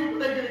 I know people,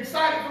 they get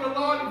excited for the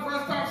Lord, and the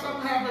first time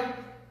something happens,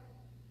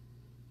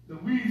 the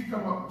weeds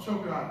come up and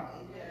choke it out.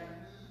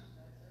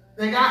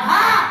 They got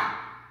high,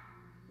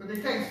 but they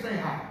can't stay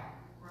high.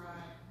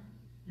 Right.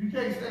 You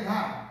can't stay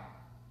high.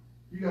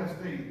 You got to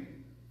stay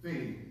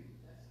fed.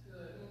 That's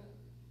good.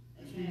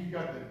 Which means you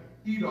got to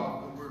eat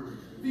off the word,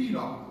 feed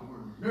off the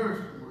word,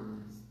 nourish the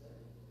word.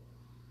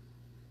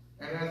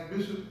 And as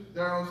Bishop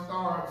Darrell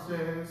Starr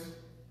says,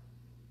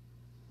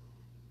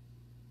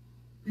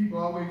 people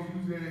always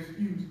use that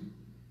excuse,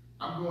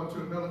 I'm going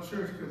to another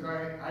church because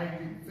I ain't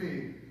getting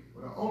fed.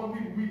 But the only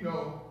people we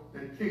know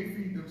that can't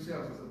feed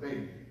themselves is a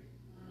baby.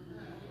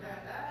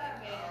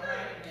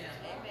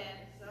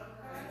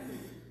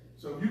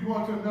 So if you go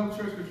into another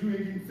church because you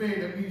ain't getting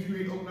fed, that means you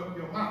ain't opened up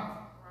your mouth.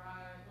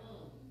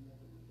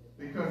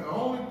 Because the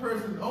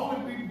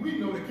only people we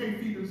know that can't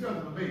feed themselves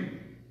is a baby.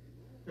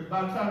 Because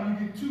by the time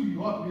you get two,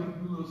 you ought to be able to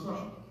do a little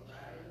something.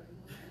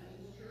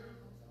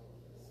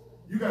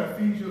 You got to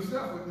feed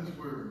yourself with this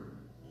word.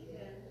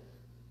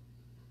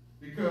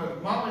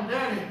 Because mom and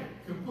daddy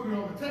can put it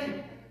on the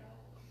table.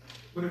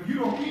 But if you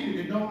don't eat it,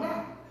 it don't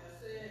matter.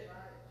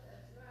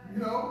 You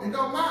know, it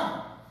don't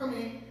matter. I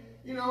mean,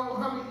 you know,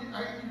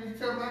 I just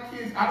tell my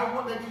kids, I don't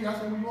want that to eat. I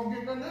said, well, you won't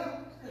get nothing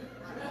else.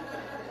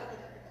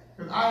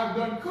 Because I have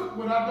done cooked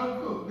what I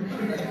done cooked.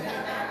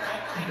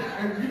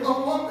 If you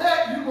don't want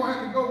that, you're going to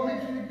have to go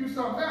make sure you do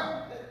something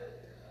else.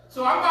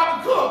 So I'm about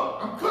to cook.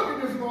 I'm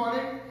cooking this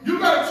morning. You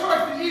got a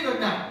choice to eat or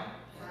not.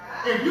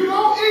 If you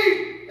don't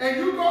eat and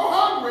you go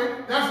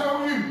hungry, that's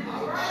on you.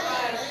 All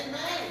right.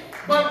 Amen.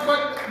 But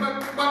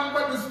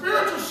the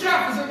spiritual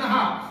chef is in the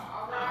house.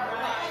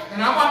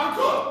 And I'm about to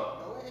cook.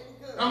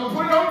 I'm going to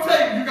put it on the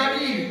table. You got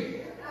to eat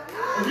it.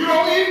 If you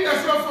don't eat it,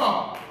 that's your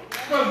fault.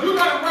 Because you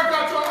got to work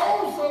out your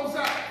own soul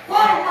side.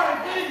 Part of one of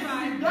the things that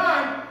we've done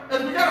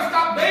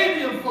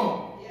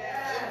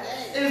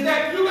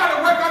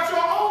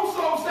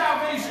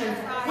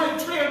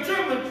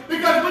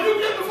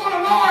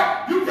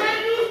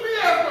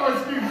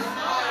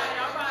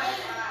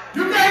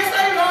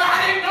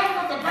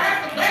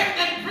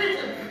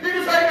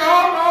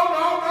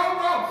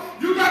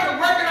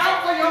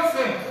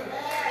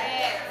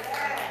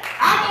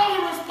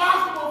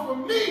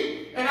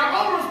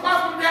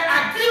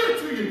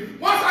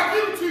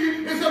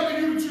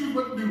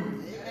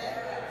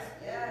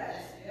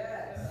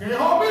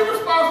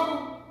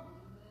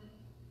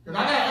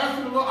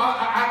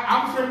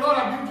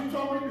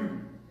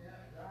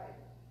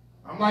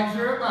like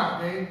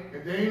Jeremiah.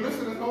 If they ain't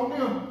listening, it's on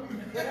them.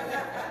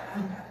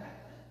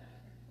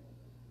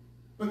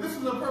 But this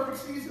is a perfect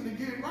season to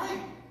get it right.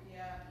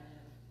 Yeah.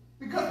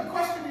 Because the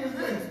question is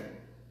this.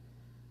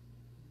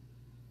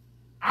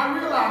 I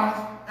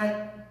realized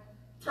at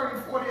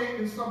turning 48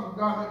 in summer,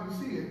 God let me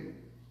see it,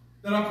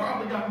 that I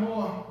probably got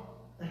more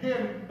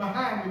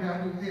behind me than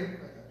I do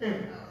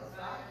ahead.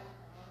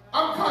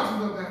 I'm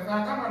conscious of that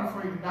fact. I'm not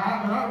afraid to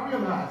die, but I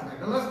realize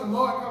that unless the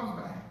Lord comes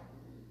back.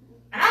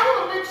 And I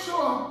want to make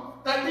sure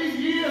that these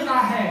years I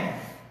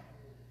have,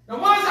 the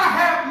ones I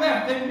have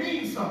left, they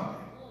mean something.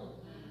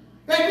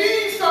 They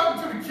mean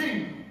something to the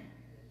kingdom.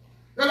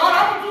 That Lord,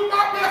 I will do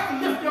my best to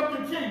lift up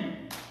the kingdom.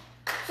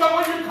 So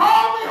when you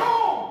call me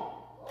home,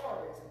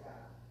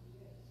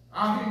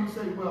 I'll hear you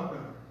say, well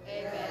done.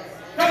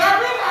 Because I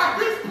realize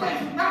this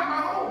place is not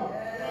my home.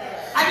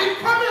 I didn't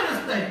come in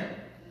this thing.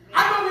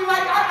 I know we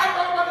like, I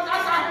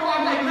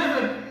like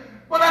living,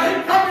 but I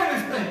didn't come in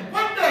this thing.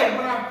 One day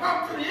when I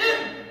come to the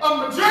end of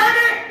my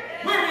journey,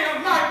 weary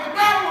of life, the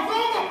battle was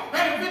over,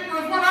 and the victory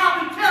is won. I'll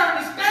be carrying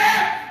the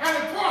staff and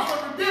the cross of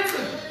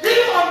redemption.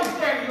 He'll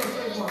understand. He'll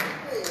say one.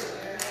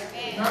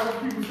 That's what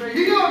people say.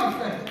 He'll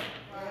understand.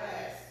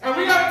 And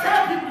we got to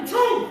tell people the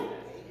truth.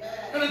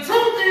 And the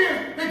truth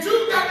is that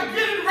you've got to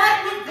get it right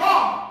with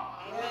God.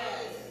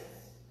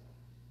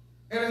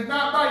 And it's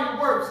not by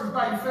your works, it's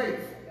by your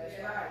faith.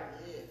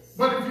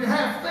 But if you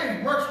have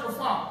faith, works will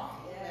follow.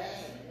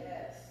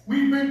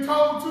 We've been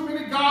told too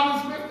many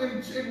godless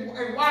myths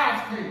and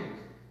wives' tales.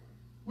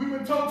 We've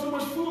been told too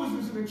much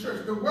foolishness in the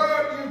church. The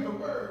word is the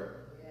word.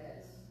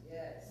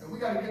 And we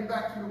got to get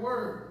back to the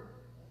word.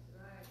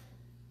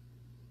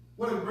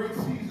 What a great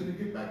season to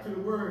get back to the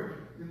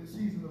word in the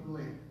season of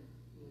Lent.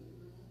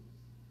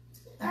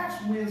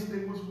 Ash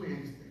Wednesday was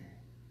Wednesday.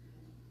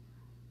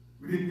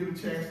 We didn't get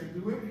a chance to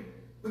do it.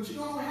 But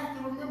you all have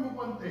to remember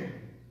one thing.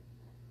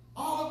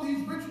 All of these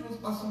rituals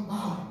are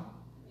symbolic.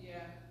 Yeah,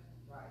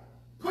 right.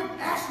 Putting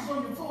ashes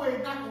on your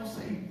forehead is not going to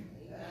save you.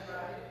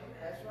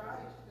 That's right.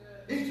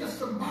 It's just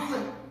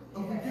symbolic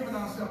of we giving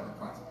ourselves to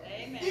Christ.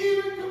 Amen.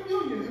 Even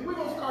communion, and we're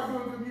going to start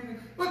doing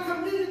communion, but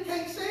communion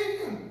can't save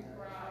you.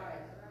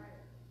 Right.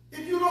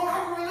 If you don't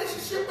have a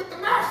relationship with the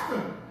Master.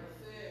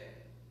 That's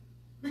it.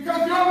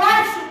 Because your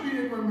life should be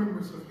in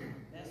remembrance of Him.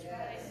 That's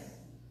right. That's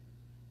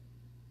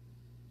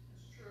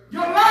true.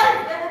 Your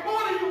life, every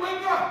morning you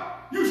wake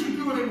up, you should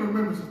do it in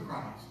remembrance of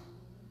Christ.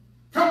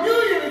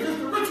 Communion is just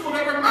a ritual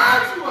that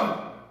reminds you of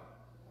it.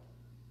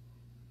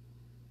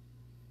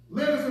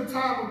 Lent is a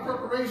time of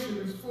preparation.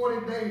 It's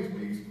 40 days.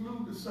 We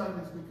exclude the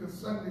Sundays because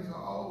Sundays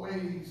are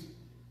always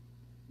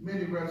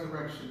many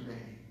resurrection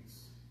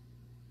days.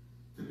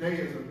 Today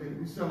is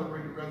we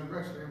celebrate the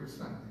resurrection every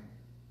Sunday.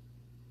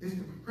 It's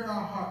to prepare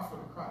our hearts for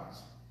the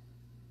Christ.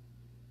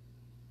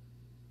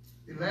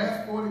 It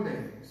lasts 40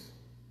 days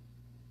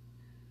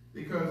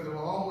because there were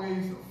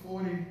always a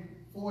 40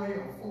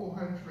 or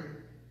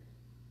 400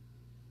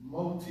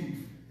 motif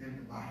in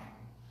the Bible.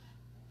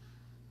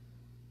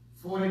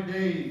 40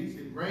 days,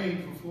 it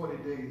rained for 40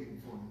 days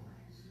and 40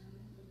 nights.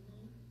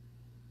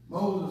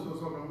 Moses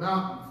was on the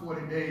mountain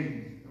 40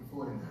 days and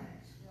 40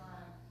 nights.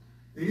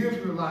 The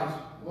Israelites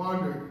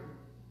wandered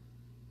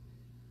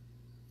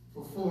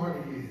for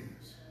 400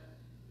 years.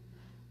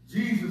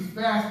 Jesus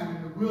fasted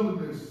in the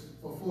wilderness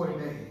for 40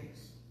 days.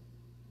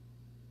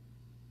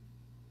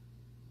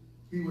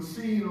 He was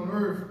seen on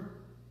earth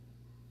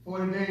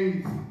 40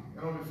 days,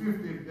 and on the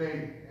 50th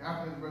day,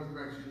 after his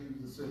resurrection,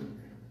 he was ascended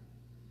there.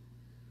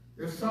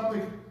 There's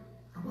something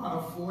about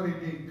a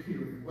 40-day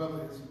period,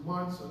 whether it's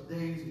months or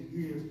days or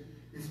years,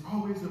 it's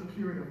always a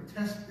period of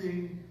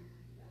testing,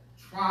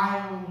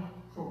 trial,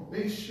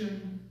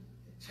 probation,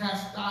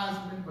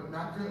 chastisement, but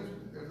not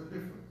judgment. There's a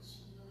difference.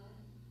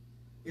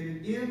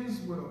 And it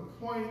ends with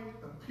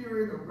a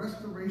period of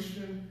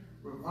restoration,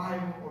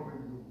 revival, or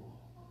renewal.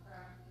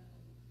 Okay.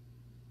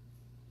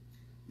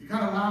 You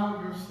got to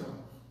allow yourself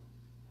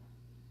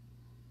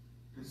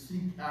to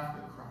seek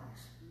after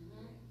Christ.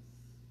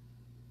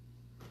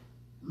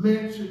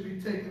 Lent should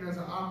be taken as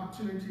an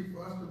opportunity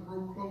for us to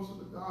grow closer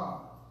to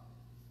God.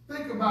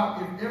 Think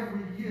about if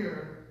every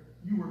year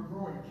you were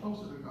growing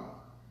closer to God.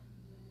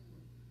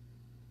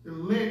 The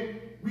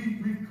Lent,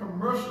 we've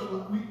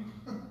commercialized,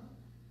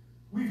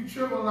 we've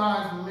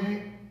trivialized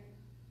Lent,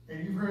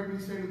 and you've heard me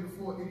say this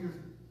before,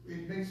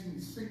 it makes me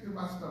sick to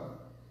my stomach.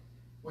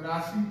 When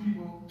I see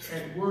people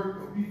at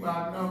work or people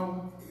I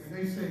know, and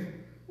they say,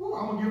 "Ooh,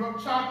 I'm going to give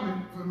up chocolate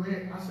for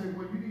Lent." I say,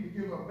 "Well, you need to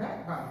give up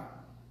backbiting.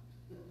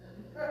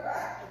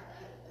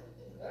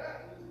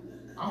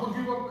 I'm going to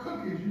give up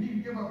cookies. You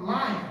need to give up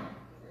lying.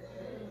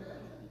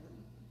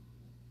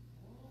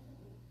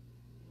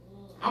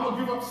 I'm going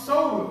to give up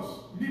sodas.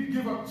 You need to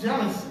give up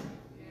jealousy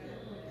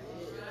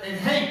and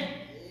hate."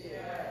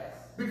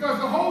 Because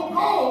the whole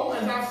goal,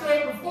 as I've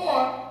said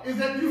before, is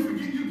that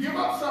you give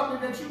up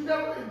something that you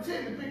never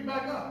intend to pick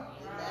back up.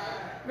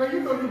 Now, you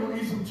know you're going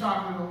to eat some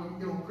chocolate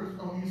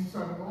on Easter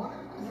Sunday morning.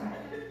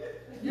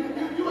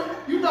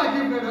 You're not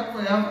giving that up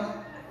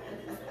forever.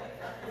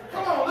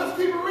 Come on, let's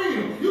keep it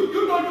real.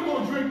 You know you're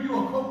going to drink you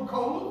a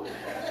Coca-Cola.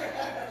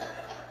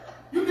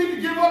 You need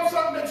to give up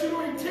something that you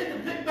don't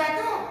intend to pick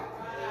back up.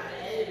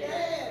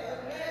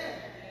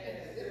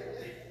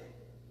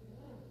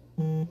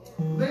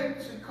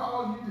 Lent should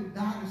cause you to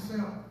die to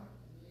self.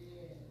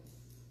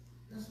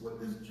 That's what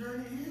this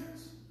journey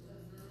is.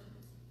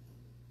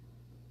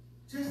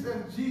 Just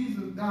as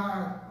Jesus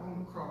died on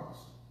the cross,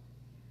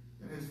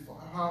 and his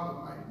Father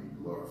might be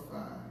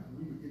glorified, and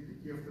we would get the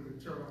gift of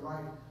eternal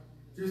life,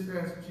 just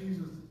as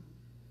Jesus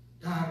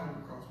died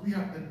on the cross. We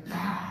have to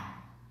die.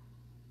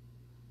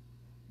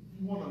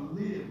 If you want to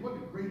live, what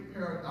a great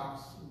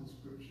paradox in the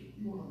scripture. If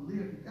you want to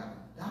live, you got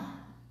to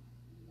die.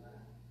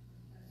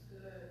 That's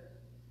good.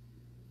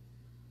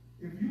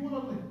 If you want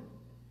to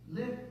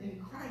live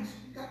in Christ,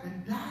 you got to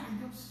die to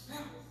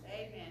yourself.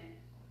 Amen.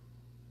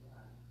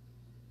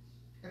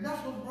 And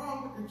that's what's wrong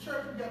with the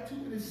church. We got too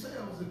many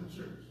cells in the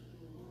church.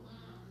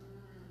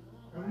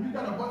 And when you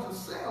got a bunch of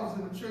cells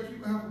in the church,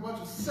 you have a bunch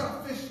of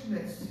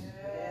selfishness.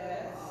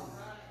 Yes.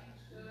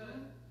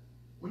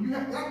 When you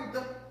have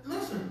that,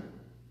 listen,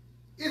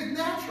 it's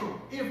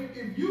natural.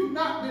 If you've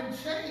not been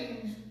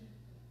changed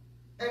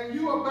and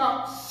you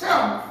about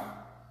self,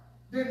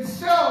 then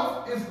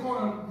self is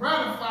going to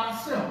gratify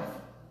self.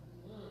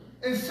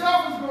 And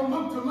self is going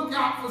to look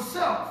out for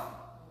self.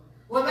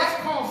 Well, that's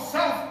called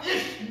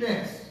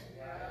selfishness.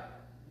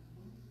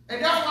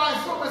 And that's why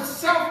there's so much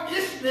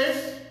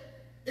selfishness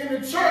in the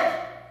church,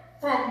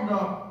 from the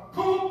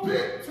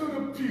pulpit to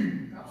the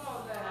pew. Come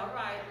on, then. All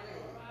right.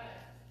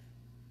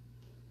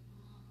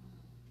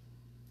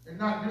 And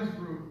not this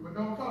group, but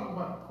don't talk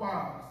about the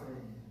choir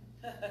saying.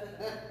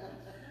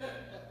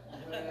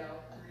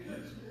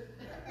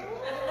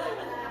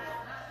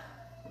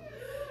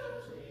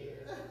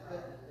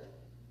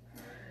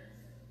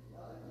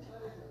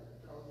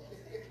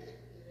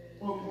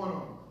 Well, one of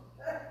them.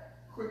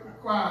 Quit the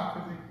choir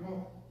because they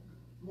won't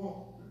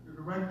the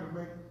director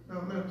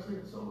let them sing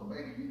a solo.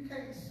 Baby, you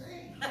can't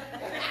sing.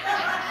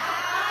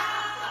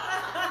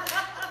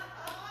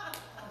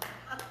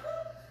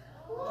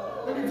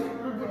 Let me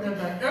put that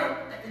back there.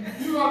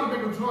 You ought to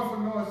make a joyful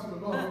noise to the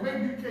Lord, but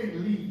maybe you can't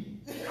lead.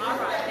 All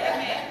right.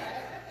 Amen.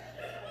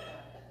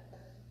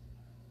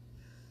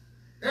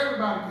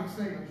 Everybody can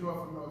sing a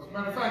joyful noise.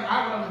 Matter of fact,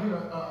 I'd rather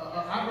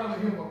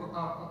hear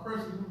a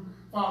person who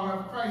follows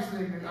after Christ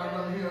sing than I'd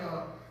rather hear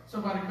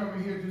somebody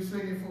coming here just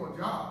singing for a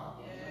job.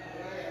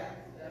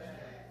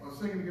 Or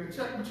singing to get a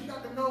check. But you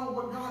got to know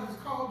what God has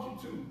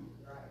called you to.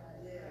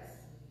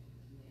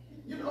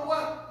 You know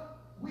what?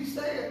 We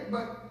say it,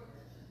 but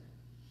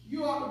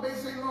you ought to be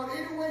saying, Lord,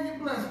 any way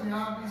you bless me,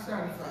 I'll be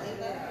satisfied.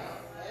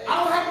 I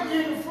don't have to be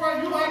in the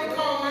front. You don't have to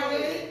call my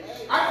name.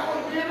 I just want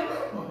to be in the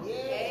middle.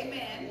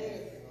 Amen.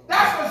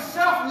 That's a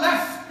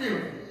selfless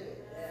spirit.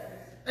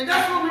 And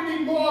that's what we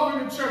need more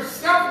of in the church.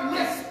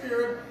 Selfless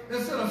spirit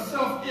instead of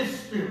selfish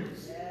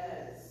spirits.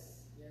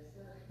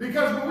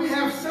 Because when we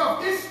have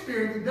selfish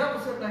spirit, the devil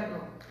said back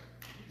on.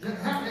 Just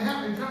happy,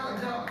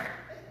 John.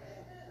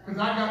 Because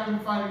I got them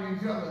fighting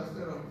each other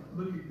instead of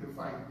looking to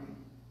fight me.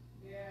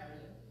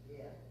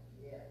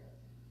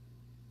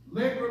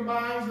 Lent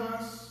reminds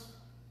us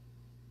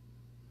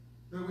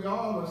that we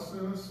all are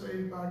sinners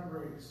saved by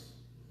grace.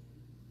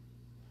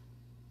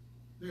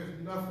 There's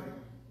nothing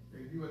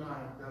that you and I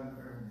have done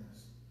to earn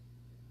this.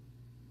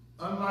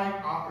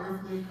 Unlike our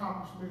earthly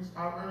accomplishments,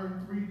 I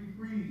earned 3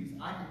 degrees.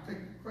 I can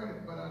take the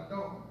credit, but I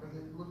don't, because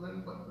it was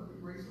nothing but for the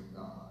grace of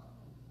God.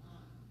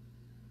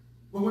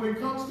 But when it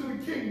comes to the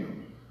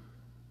kingdom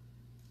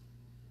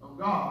of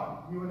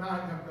God, you and I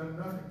have done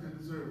nothing to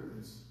deserve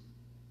this.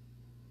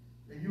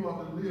 And you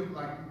ought to live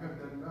like you have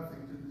done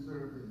nothing to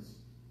deserve this.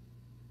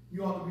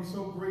 You ought to be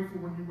so grateful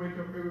when you wake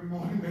up every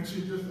morning that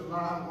you're just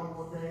alive one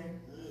more day.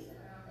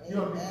 You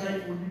ought to be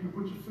thankful when you can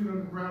put your feet on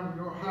the ground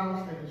in your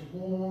house and it's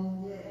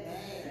warm.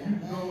 And you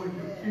can go in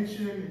your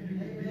kitchen and you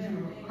can get you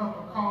a cup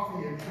of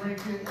coffee and drink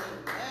it.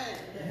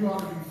 And you ought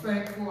to be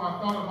thankful. I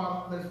thought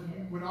about this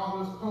when all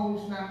this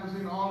cold snap was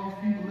in, all these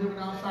people living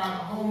outside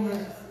the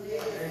homeless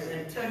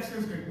in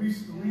Texas, and we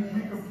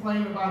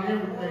complain about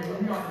everything,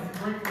 but we ought to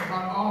be grateful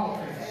about all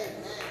things.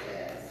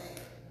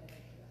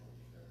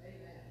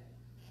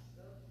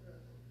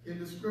 In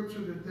the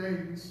scripture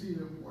today, we see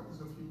the importance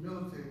of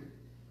humility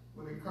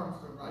when it comes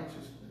to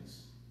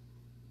righteousness.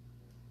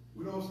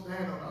 We don't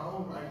stand on our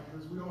own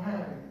righteousness. We don't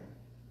have any.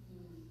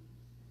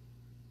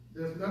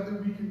 There's nothing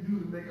we can do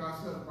to make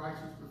ourselves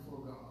righteous before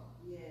God.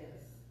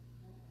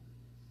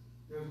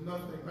 There's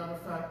nothing. Matter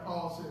of fact,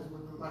 Paul says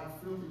we're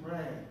like filthy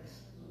rags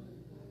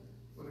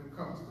when it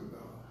comes to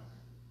God.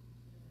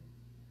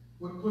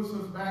 What puts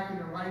us back in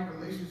the right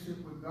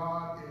relationship with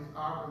God is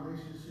our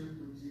relationship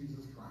with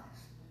Jesus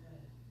Christ.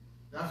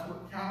 That's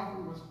what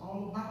Calvary was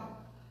all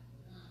about.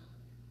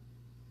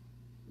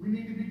 We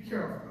need to be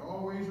careful to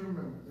always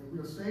remember that we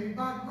are saved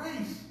by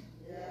grace.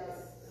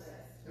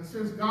 And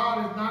since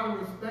God is not a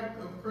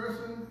respecter of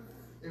person,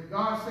 if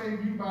God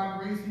saved you by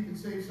grace, he can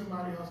save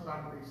somebody else by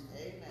grace.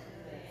 Amen.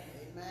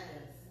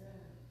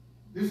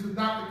 This is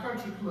not the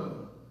country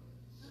club.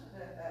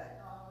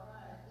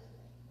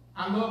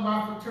 I love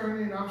my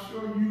fraternity, and I'm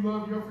sure you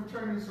love your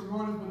fraternity and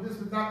sorority, but this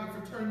is not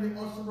the fraternity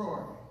or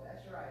sorority.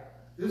 That's right.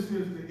 This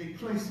is the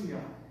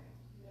ecclesia.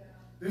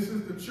 This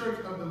is the church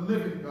of the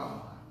living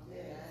God.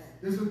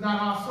 This is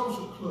not our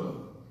social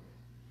club.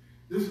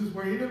 This is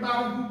where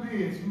anybody who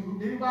bids,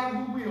 anybody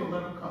who will,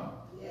 let them come.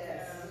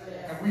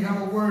 And we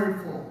have a word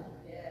for them.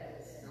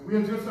 And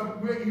we're just,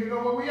 you know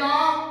what we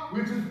are?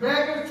 We're just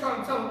beggars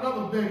trying to tell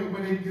another beggar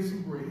where they can get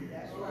some bread.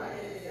 That's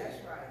right.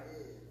 That's right.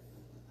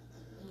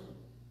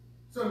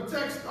 So the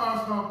text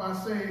starts off by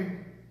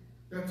saying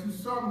that to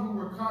some who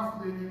were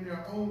confident in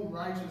their own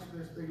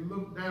righteousness, they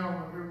looked down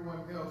on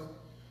everyone else.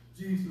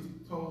 Jesus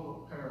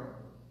told a parable.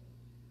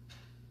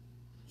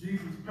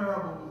 Jesus'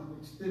 parable was an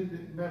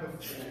extended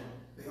metaphor.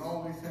 They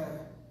always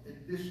have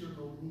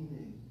additional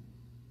meaning.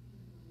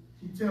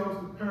 He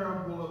tells the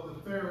parable of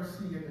the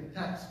Pharisee and the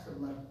tax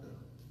collector.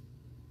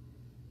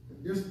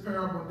 And this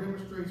parable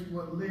demonstrates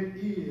what Lent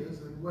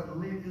is and what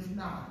Lent is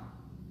not.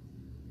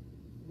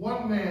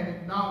 One man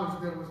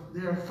acknowledged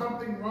there's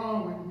something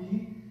wrong with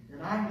me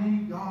and I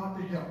need God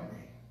to help me.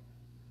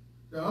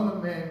 The other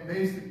man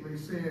basically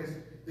says,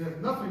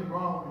 there's nothing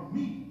wrong with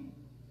me.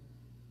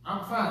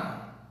 I'm fine.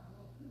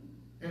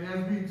 And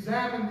as we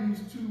examine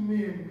these two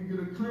men, we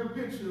get a clear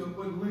picture of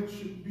what Lent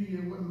should be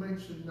and what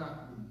Lent should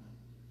not be.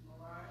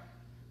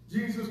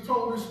 Jesus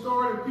told this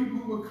story to people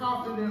who were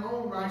confident in their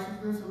own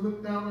righteousness and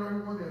looked down on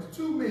everyone else.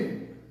 Two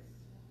men,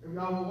 if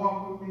y'all will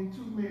walk with me,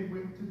 two men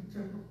went to the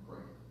temple to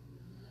pray.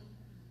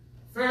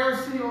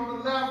 Pharisee on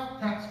the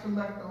left, tax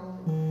collector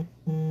on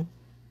the right.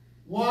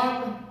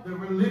 One, the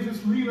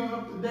religious leader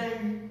of the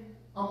day,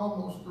 I'm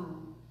almost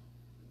through.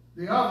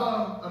 The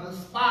other, a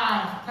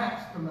despised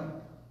tax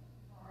collector.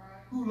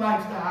 Who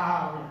likes the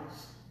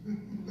IRS?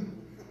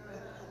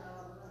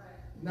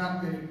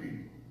 Not many people.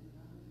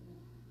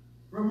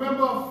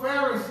 Remember,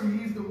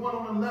 Pharisees, the one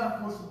on the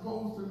left, was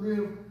supposed to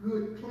live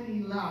good,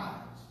 clean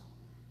lives.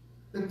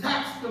 The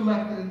tax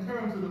collector, in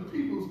terms of the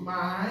people's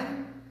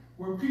mind,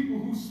 were people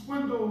who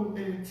swindled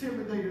and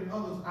intimidated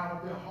others out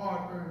of their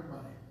hard-earned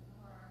money.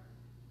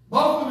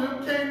 Both of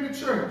them came to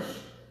church.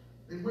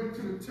 They went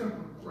to the temple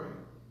to pray.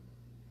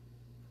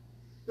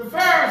 The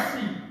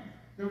Pharisee,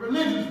 the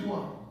religious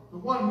one, the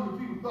one who the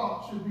people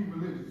thought should be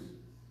religious,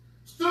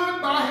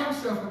 stood by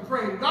himself and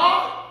prayed,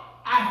 God,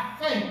 I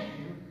thank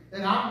you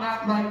that I'm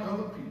not like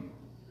other people.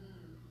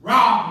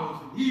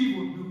 Robbers and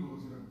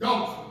evildoers and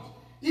adulterers,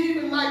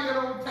 even like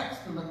that old tax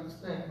collector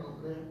standing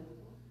over there.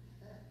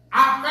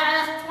 I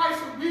fast twice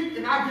a week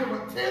and I give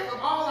 1/10 of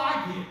all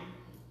I get.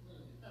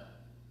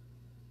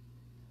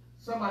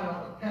 Somebody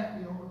ought to pat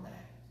me on the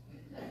back.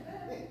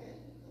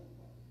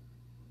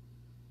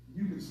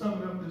 You can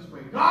sum it up this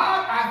way.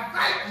 God, I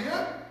thank you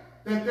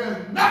that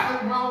there's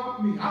nothing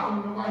wrong with me. I don't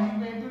even know why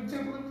he came to the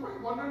temple and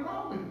prayed. Wasn't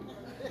wrong with me.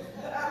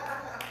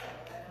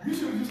 You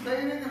should have just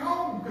stayed in your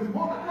home because it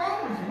wasn't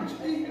wrong with you. What you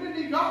need? You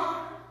didn't need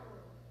God.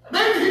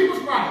 Maybe he was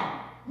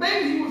right.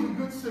 Maybe he was a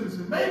good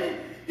citizen. Maybe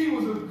he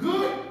was a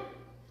good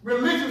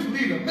religious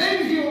leader.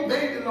 Maybe he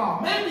obeyed the law.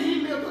 Maybe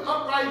he lived an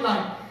upright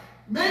life.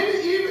 Maybe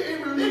even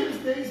in religious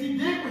days he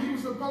did what he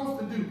was supposed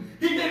to do.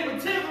 He gave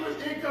 1/10 of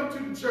his income to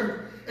the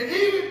church. And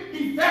even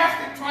he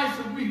fasted twice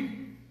a week.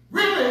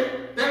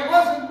 Really, there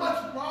wasn't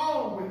much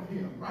wrong with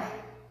him,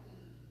 right?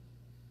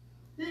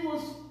 He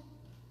was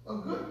a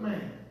good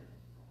man.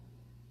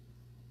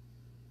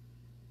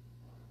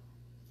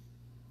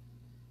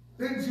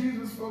 Then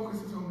Jesus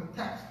focuses on the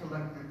tax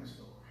collector in the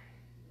story.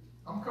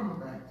 I'm coming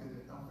back to the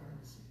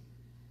Pharisee.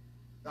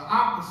 The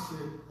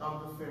opposite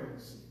of the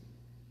Pharisee.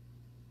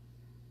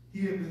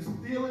 He had been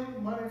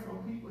stealing money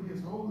from people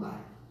his whole life.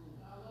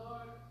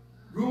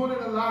 Ruining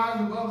the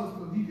lives of others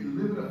so he could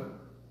live it up.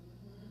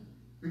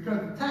 Because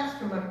the tax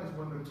collectors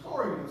were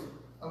notorious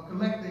of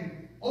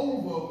collecting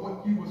over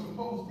what you were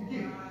supposed to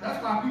get.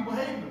 That's why people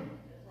hated them.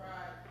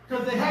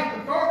 Because they had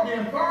the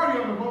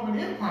authority of the Roman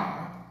Empire,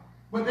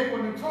 but they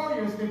were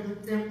notorious if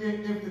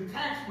the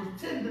tax was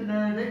 10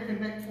 denarii, they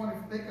collect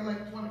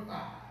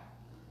 25.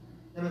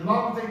 And as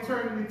long as they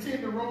turned in the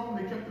 10 to Rome,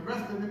 they kept the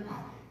rest in their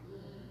pocket.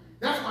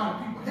 That's why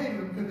the people hated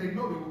them, because they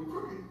know they were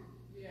crooked.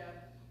 Yeah.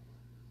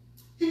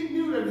 He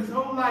knew that his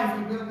whole life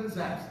had been a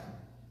disaster.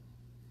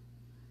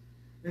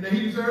 And that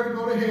he deserved to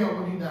go to hell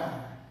when he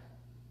died.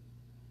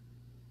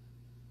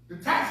 The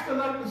tax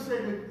collector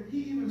said that he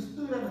even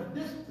stood at a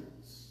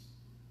distance,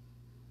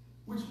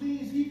 which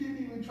means he didn't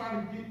even try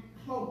to get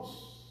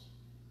close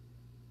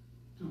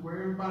to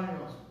where everybody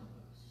else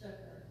was.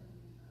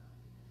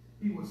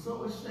 He was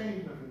so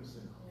ashamed of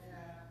himself.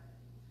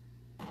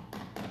 Yeah.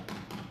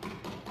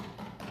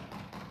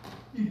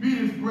 He beat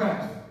his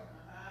breast.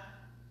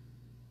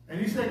 And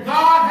he said,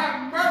 God,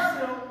 have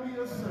mercy on me,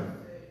 a sinner.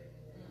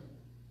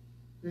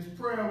 His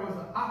prayer was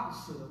the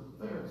opposite of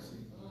the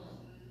Pharisee.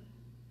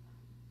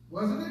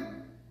 Wasn't it?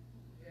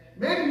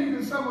 Maybe you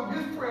can sum up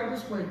his prayer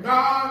this way.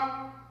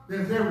 God,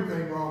 there's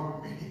everything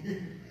wrong with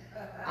me.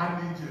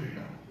 I need you to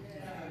help.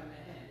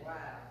 Wow.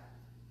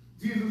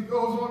 Jesus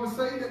goes on to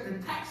say that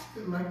the tax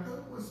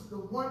collector was the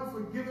one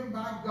forgiven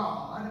by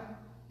God,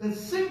 the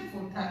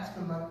sinful tax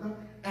collector,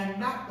 and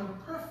not the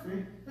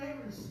perfect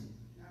Pharisee.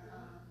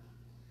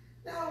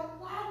 Now,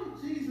 why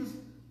would Jesus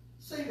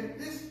say that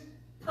this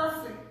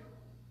perfect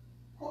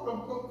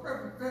quote-unquote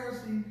perfect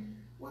Pharisee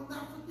was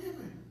not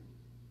forgiven.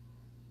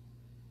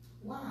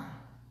 Why?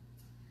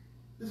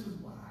 This is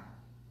why.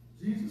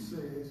 Jesus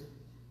says,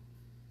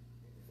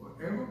 for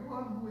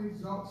everyone who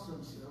exalts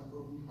himself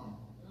will be humbled.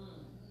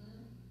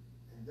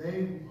 And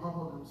they who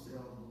humble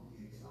themselves will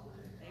be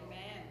exalted.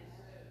 Amen.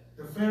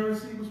 The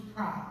Pharisee was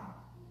proud,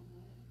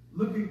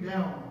 looking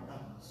down on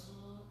others,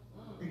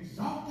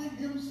 exalting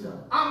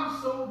himself.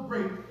 I'm so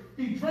great.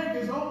 He drank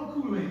his own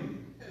Kool-Aid.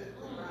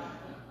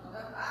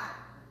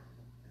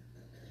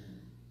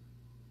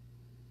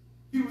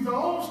 He was his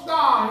own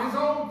star in his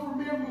own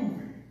premiere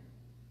movie.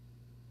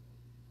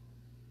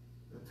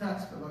 The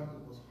tax collector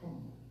was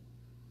humble,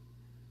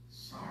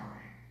 sorry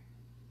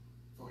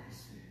for his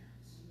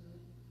sins.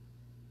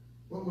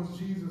 What was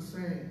Jesus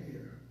saying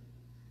here?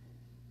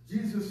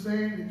 Jesus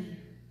saying that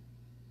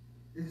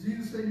did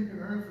Jesus say you can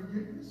earn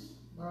forgiveness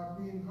by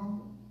being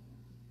humble?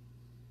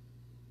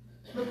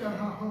 Look at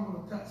how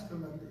humble the tax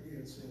collector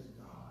is, says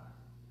God.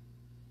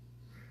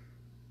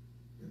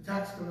 The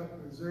tax collector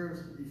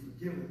deserves to be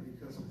forgiven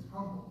because he's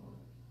humble.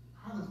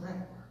 How does that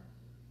work?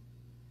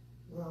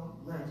 Well,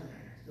 I'm glad you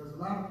asked. Because a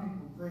lot of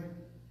people think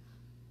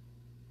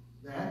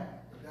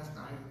that, but that's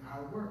not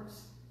how it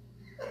works.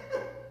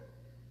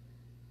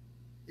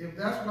 If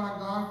that's why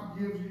God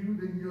forgives you,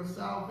 then your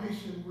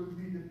salvation would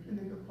be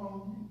dependent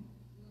upon you.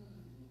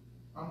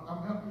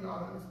 I'm helping y'all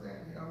to understand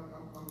here.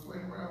 I'm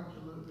playing around with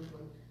you a little bit,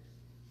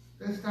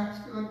 but this tax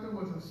collector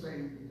wasn't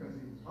saved because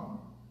he was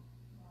humble.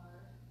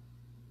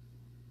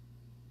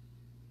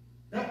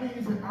 That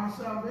means that our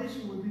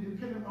salvation would be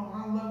dependent on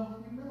our level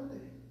of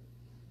humility.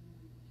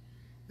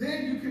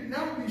 Then you can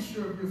never be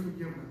sure if you're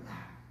forgiven or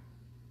not.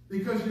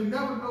 Because you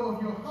never know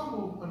if you're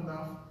humble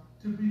enough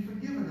to be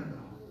forgiven enough.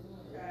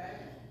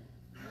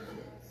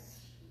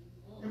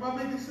 Am I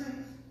making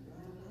sense?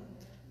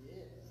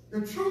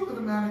 The truth of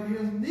the matter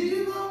is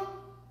neither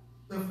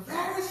the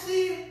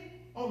Pharisee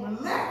on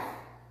the left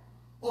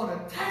or the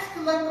tax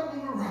collector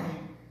on the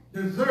right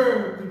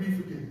deserve to be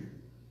forgiven.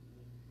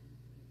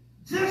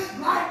 Just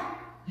like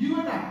you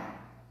and I.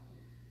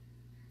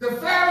 The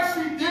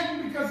Pharisee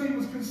didn't because he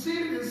was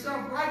conceited in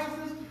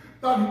self-righteousness,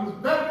 thought he was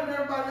better than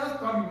everybody else,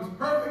 thought he was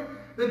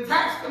perfect. The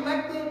tax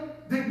collector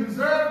didn't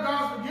deserve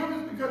God's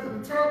forgiveness because of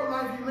the terrible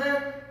life he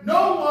led.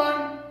 No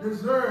one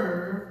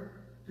deserved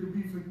to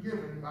be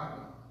forgiven by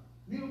God.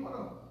 Neither one of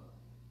them.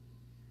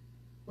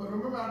 But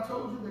remember I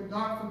told you that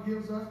God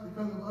forgives us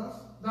because of us,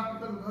 not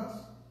because of us.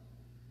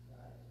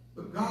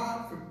 But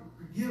God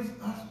forgives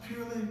us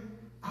purely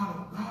out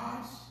of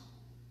God's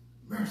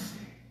mercy.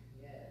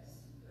 Yes.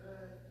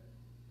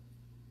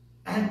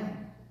 And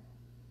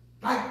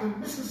like the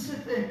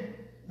Mississippi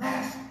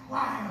Mass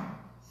Choir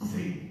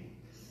sings,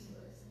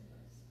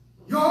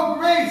 your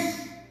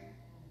grace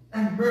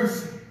and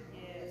mercy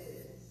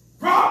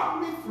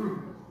brought me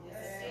through.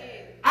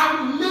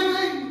 I'm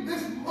living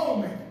this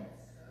moment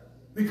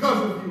because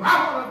of you.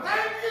 I want to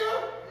thank you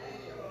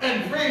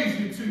and praise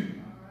you too.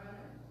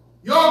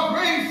 Your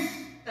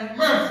grace and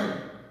mercy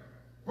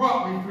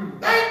brought me through.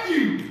 Thank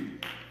you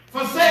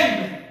for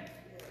saving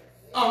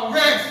a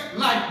wretch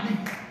like me.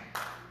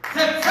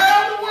 To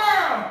tell the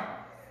world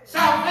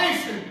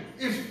salvation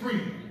is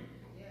free.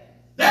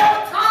 There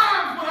were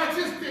times when I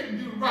just didn't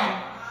do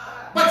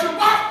right. But you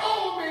watched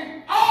over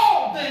me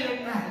all day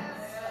and night.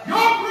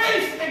 Your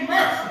grace and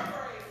mercy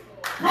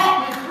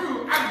brought me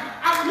through.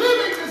 I'm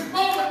living this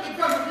moment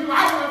because of you.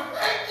 I want to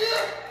thank you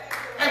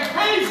and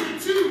praise you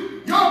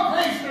too. Your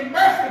grace and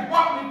mercy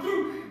brought me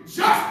through.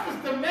 Justice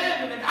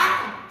demanded that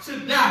I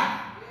should die.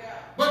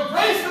 But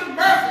grace and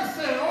mercy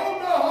said, oh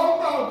no, oh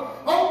no,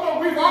 oh no,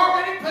 we've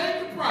already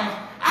paid the price.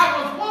 I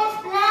was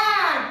once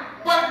blind,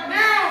 but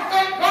now,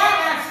 thank God,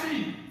 I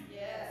see.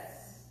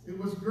 Yes. It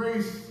was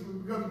grace,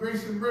 because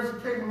grace and mercy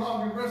came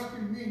along and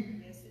rescued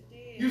me. Yes, it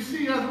did. You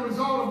see, as a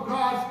result of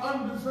God's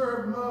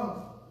undeserved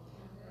love,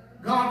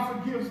 God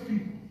forgives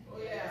people. Oh,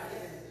 yes.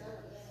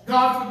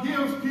 God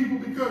forgives people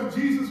because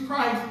Jesus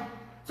Christ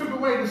took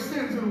away the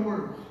sins of the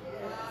world.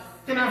 Yes.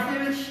 Can I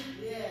finish?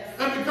 Yes.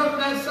 And because of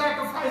that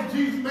sacrifice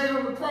Jesus made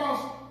on the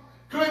cross,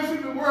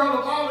 cleansing the world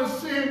of all its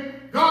sin,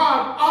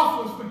 God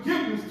offers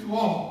forgiveness to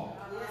all.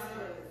 Yes.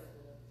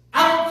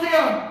 I don't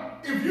care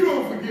if you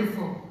don't forgive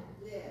folks.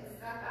 Yes.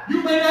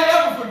 You may not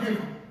ever forgive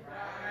them.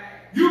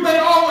 Right. You may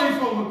always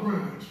hold a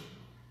grudge.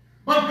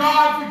 But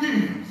God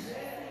forgives.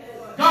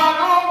 Yes. God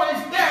always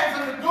stands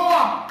at the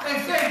door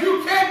and says,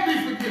 you can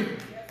be forgiven.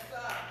 Yes,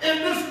 in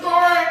this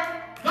story,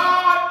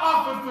 God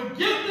offered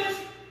forgiveness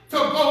to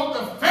both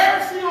the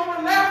Pharisee on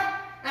the left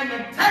and the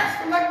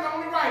tax collector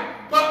on the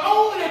right. But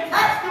only the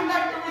tax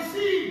collector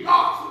received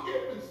God's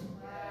forgiveness.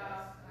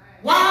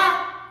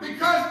 Why?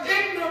 Because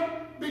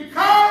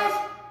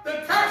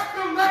the tax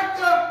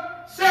collector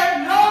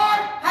said, Lord,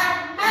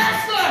 have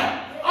mercy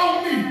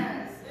on me.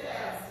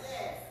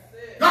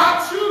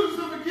 God chooses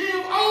to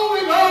forgive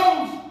only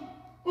those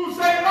who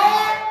say,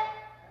 Lord,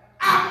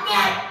 I'm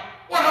not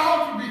what I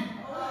ought to be.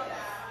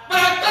 But I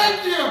thank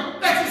you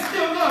that you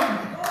still love me.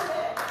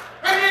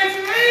 And that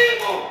you're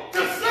able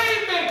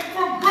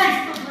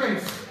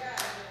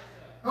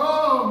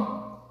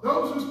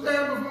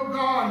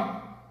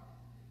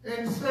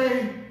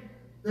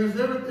there's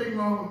everything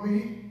wrong with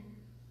me.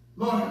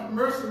 Lord, have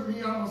mercy on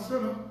me, I'm a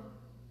sinner.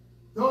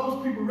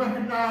 Those people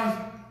recognize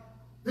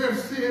their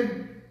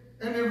sin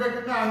and they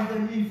recognize their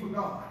need for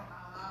God.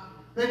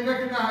 They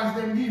recognize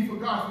their need for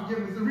God's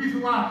forgiveness. The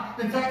reason why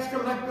the tax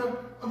collector,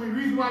 the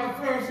reason why the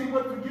Pharisee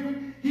wasn't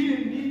forgiven, he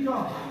didn't need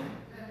God.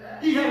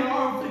 He had it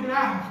all figured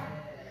out.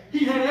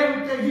 He had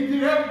everything, he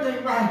did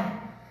everything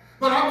right.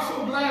 But I'm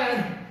so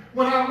glad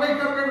when I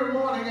wake up every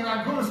morning and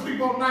I go to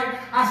sleep all night,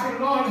 I say,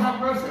 Lord, have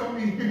mercy on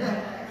me.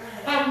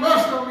 Have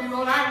mercy on me,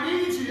 Lord. I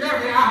need you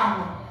every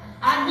hour.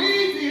 I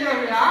need thee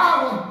every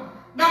hour.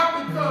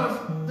 Not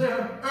because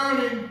they're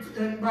earning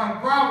and by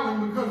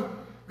groveling, because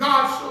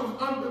God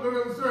shows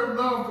undeserved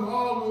love to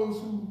all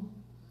those who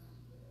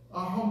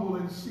are humble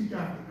and seek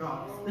after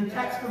God. The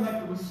tax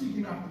collector was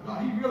seeking after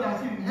God. He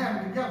realized he didn't have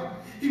it together.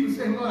 He was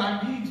saying, Lord,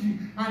 I need you.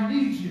 I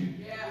need you.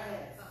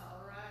 Yes.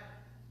 All right.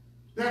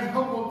 That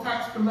humble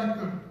tax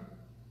collector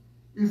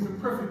is the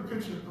perfect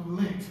picture of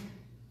Lent.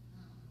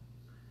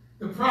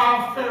 The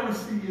proud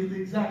Pharisee is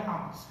the exact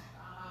opposite.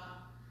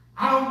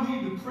 I don't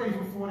need to pray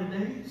for 40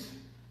 days.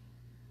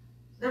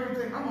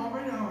 Everything, I'm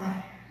already all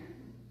right.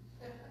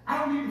 I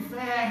don't need to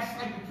fast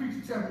like the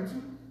preacher tells me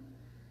to,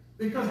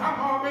 because I'm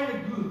already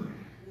good.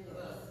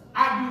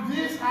 I do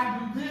this, I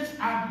do this,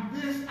 I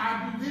do this,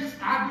 I do this,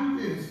 I do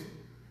this.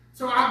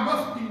 So I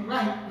must be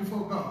right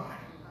before God.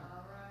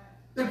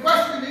 The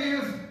question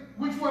is,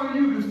 which one are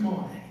you this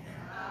morning?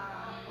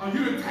 Are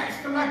you the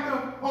tax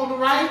collector on the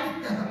right?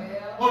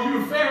 Or are you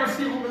the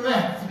Pharisee on the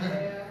left?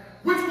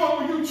 Which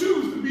one will you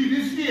choose to be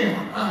this year?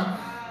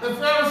 The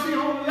Pharisee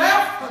on the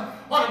left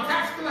or the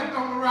tax collector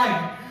on the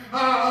right?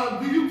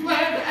 Do you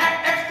plan to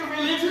act extra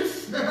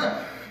religious?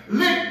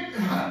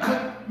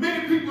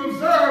 Many people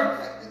observe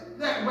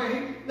that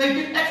way. They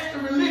get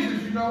extra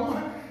religious, you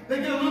know. They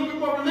get a little bit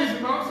more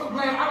religion. But I'm so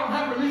glad I don't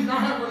have religion. I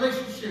have a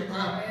relationship.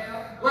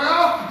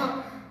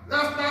 Well,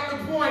 that's not the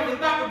point.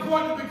 It's not the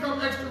point to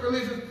become extra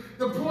religious.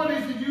 The point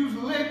is to use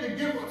Lent to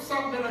give up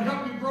something that will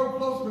help you grow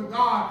closer to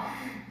God.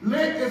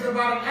 Lent is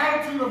about an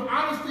attitude of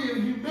honesty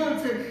and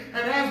humility,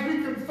 and as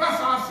we confess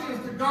our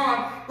sins to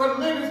God, but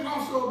Lent is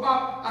also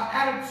about an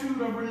attitude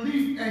of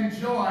relief and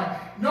joy,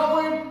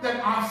 knowing that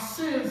our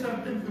sins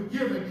have been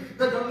forgiven,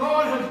 that the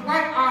Lord has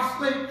wiped our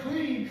slate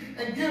clean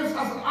and gives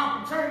us an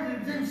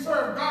opportunity to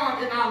serve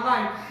God in our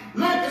life.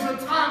 Lent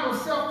is a time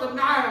of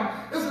self-denial.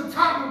 It's a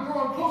time of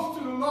growing closer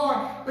to the Lord.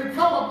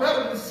 Become a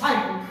better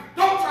disciple.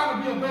 Don't try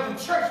to be a better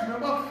church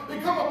member.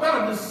 Become a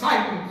better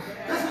disciple.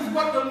 This is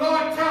what the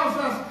Lord tells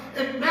us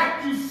in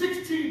Matthew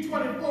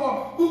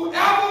 16:24.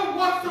 Whoever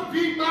wants to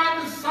be my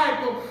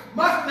disciple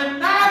must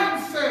deny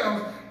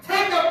themselves,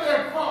 take up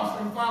their cross,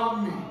 and follow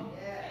me.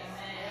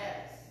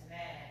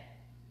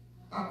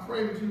 I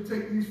pray that you'll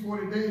take these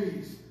 40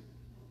 days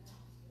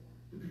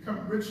to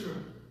become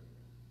richer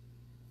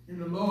in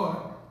the Lord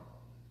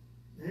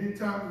any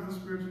time in your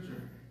spiritual journey.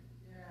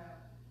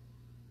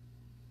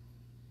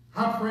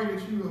 I pray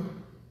that you will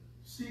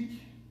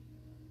seek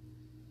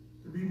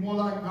to be more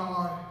like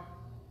God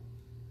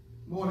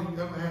more than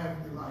you ever have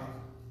in your life.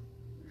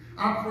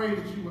 I pray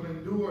that you will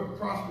endure and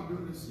prosper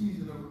during the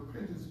season of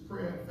repentance,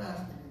 prayer,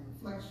 fasting, and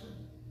reflection.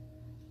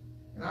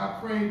 And I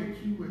pray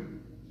that you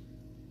would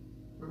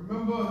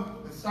remember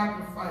the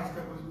sacrifice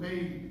that was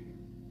made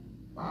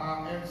by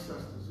our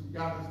ancestors who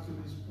got us to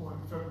this point,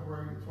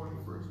 February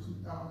 21st,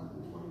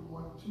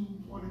 2021,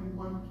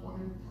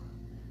 2/21/21.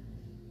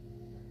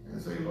 And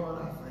say, Lord,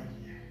 I thank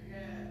you.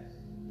 Yes.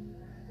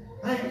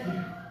 Thank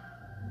you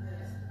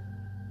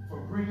for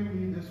bringing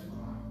me this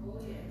far. Oh,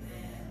 yes.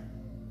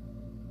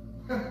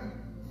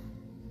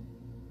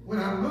 When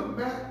I look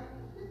back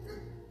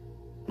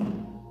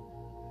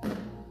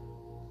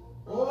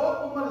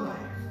over my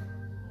life,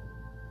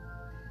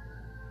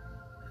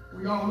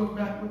 we all look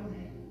back with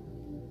me.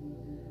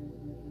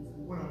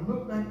 When I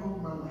look back over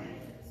my life,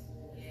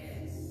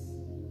 yes,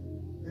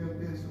 there have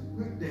been some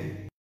good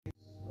days.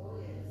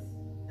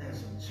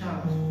 Some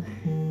challenging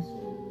days.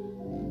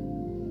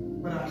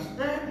 But I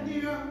stand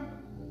here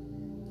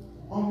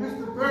on this,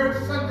 the third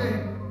Sunday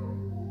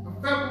of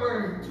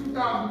February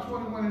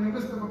 2021, in the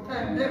midst of a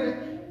pandemic,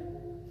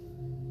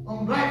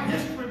 on Black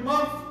History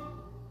Month,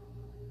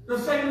 to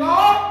say,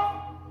 Lord,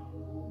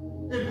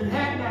 if it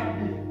had not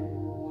been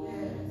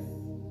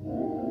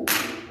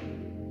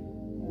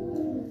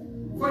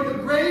for your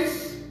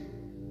grace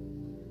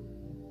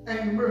and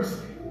your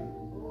mercy,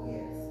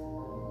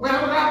 where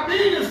would I be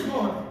this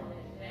morning?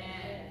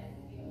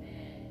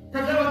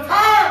 Because there were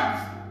times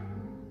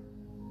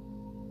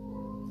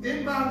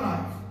in my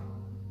life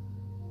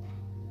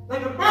that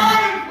the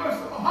burdens were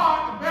so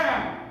hard to bear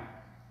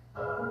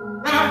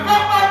that I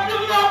felt like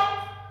giving up.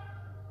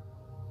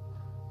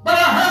 But I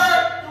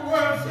heard the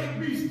word say,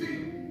 be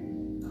still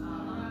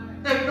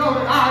and know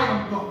that I am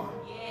God.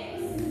 Yes.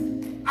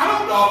 I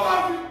don't know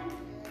about you,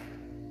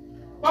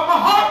 but my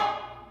heart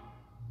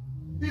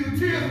is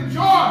tears of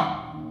joy.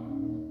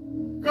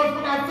 Because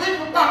when I think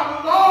about the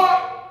Lord,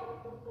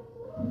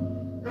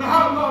 and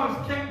how the Lord has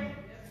kept me.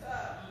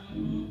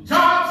 Yes,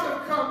 jobs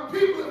have come,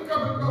 people have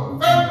come and gone,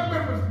 family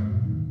members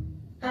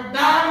have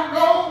died and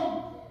gone,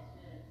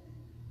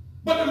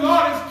 But the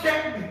Lord has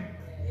kept me.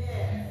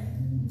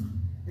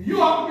 And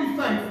you ought to be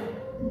thankful.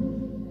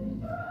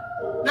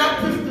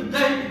 Not just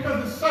today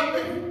because it's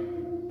Sunday.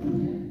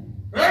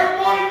 Every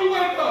morning you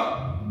wake up,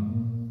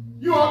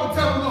 you ought to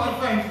tell the Lord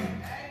thank you.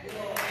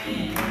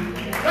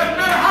 Doesn't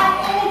matter how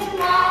old you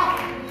are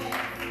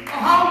or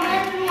how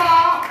young you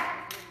are,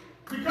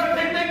 because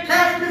they make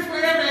caskets for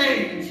every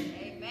age.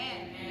 Amen.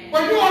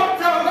 But you ought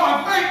to tell the Lord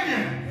thank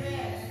you.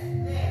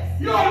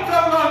 You ought to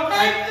tell the Lord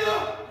thank you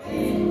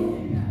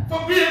for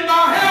being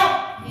my help.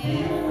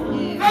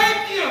 Thank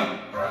you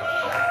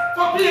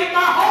for being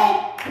my hope.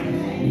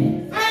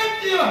 Thank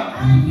you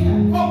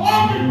for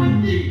walking with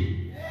me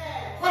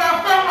when I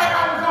felt like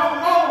I was all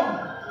alone.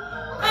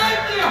 Thank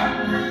you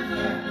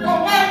for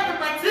wiping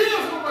my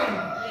tears away.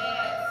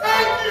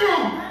 Thank you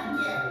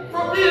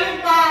for being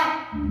my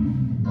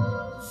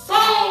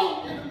song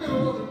in the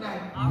middle of the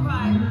night. All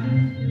right.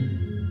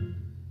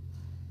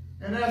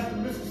 And as the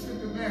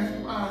Mississippi Mass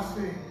Choir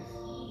says,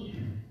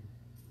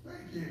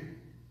 thank you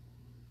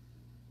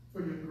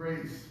for your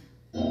grace.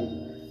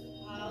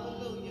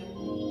 Hallelujah.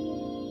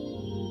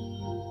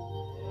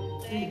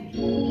 Thank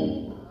you.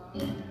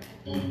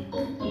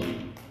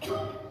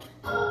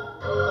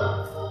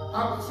 I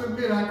must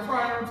admit, I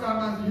cry every time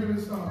I hear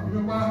this song. You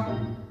know why?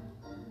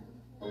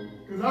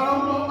 Because I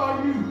don't know about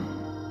you,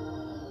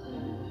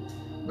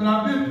 but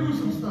I've been through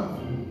some stuff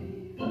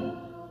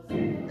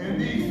in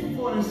these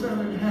 47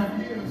 and a half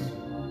years.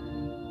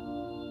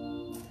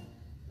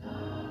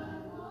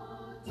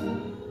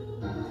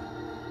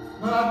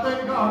 But I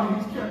thank God that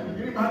He's kept me.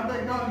 Anybody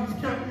thank God that He's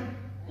kept me?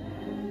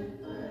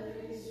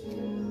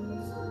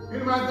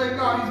 Anybody thank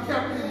God He's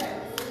kept me?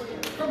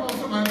 Come on,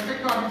 somebody,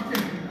 thank God He's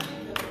kept me.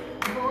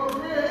 For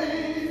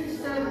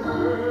grace and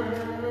mercy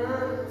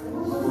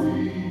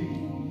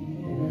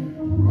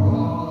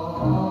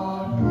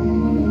brought me.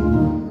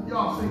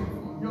 Y'all sing it for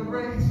me. Your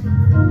grace.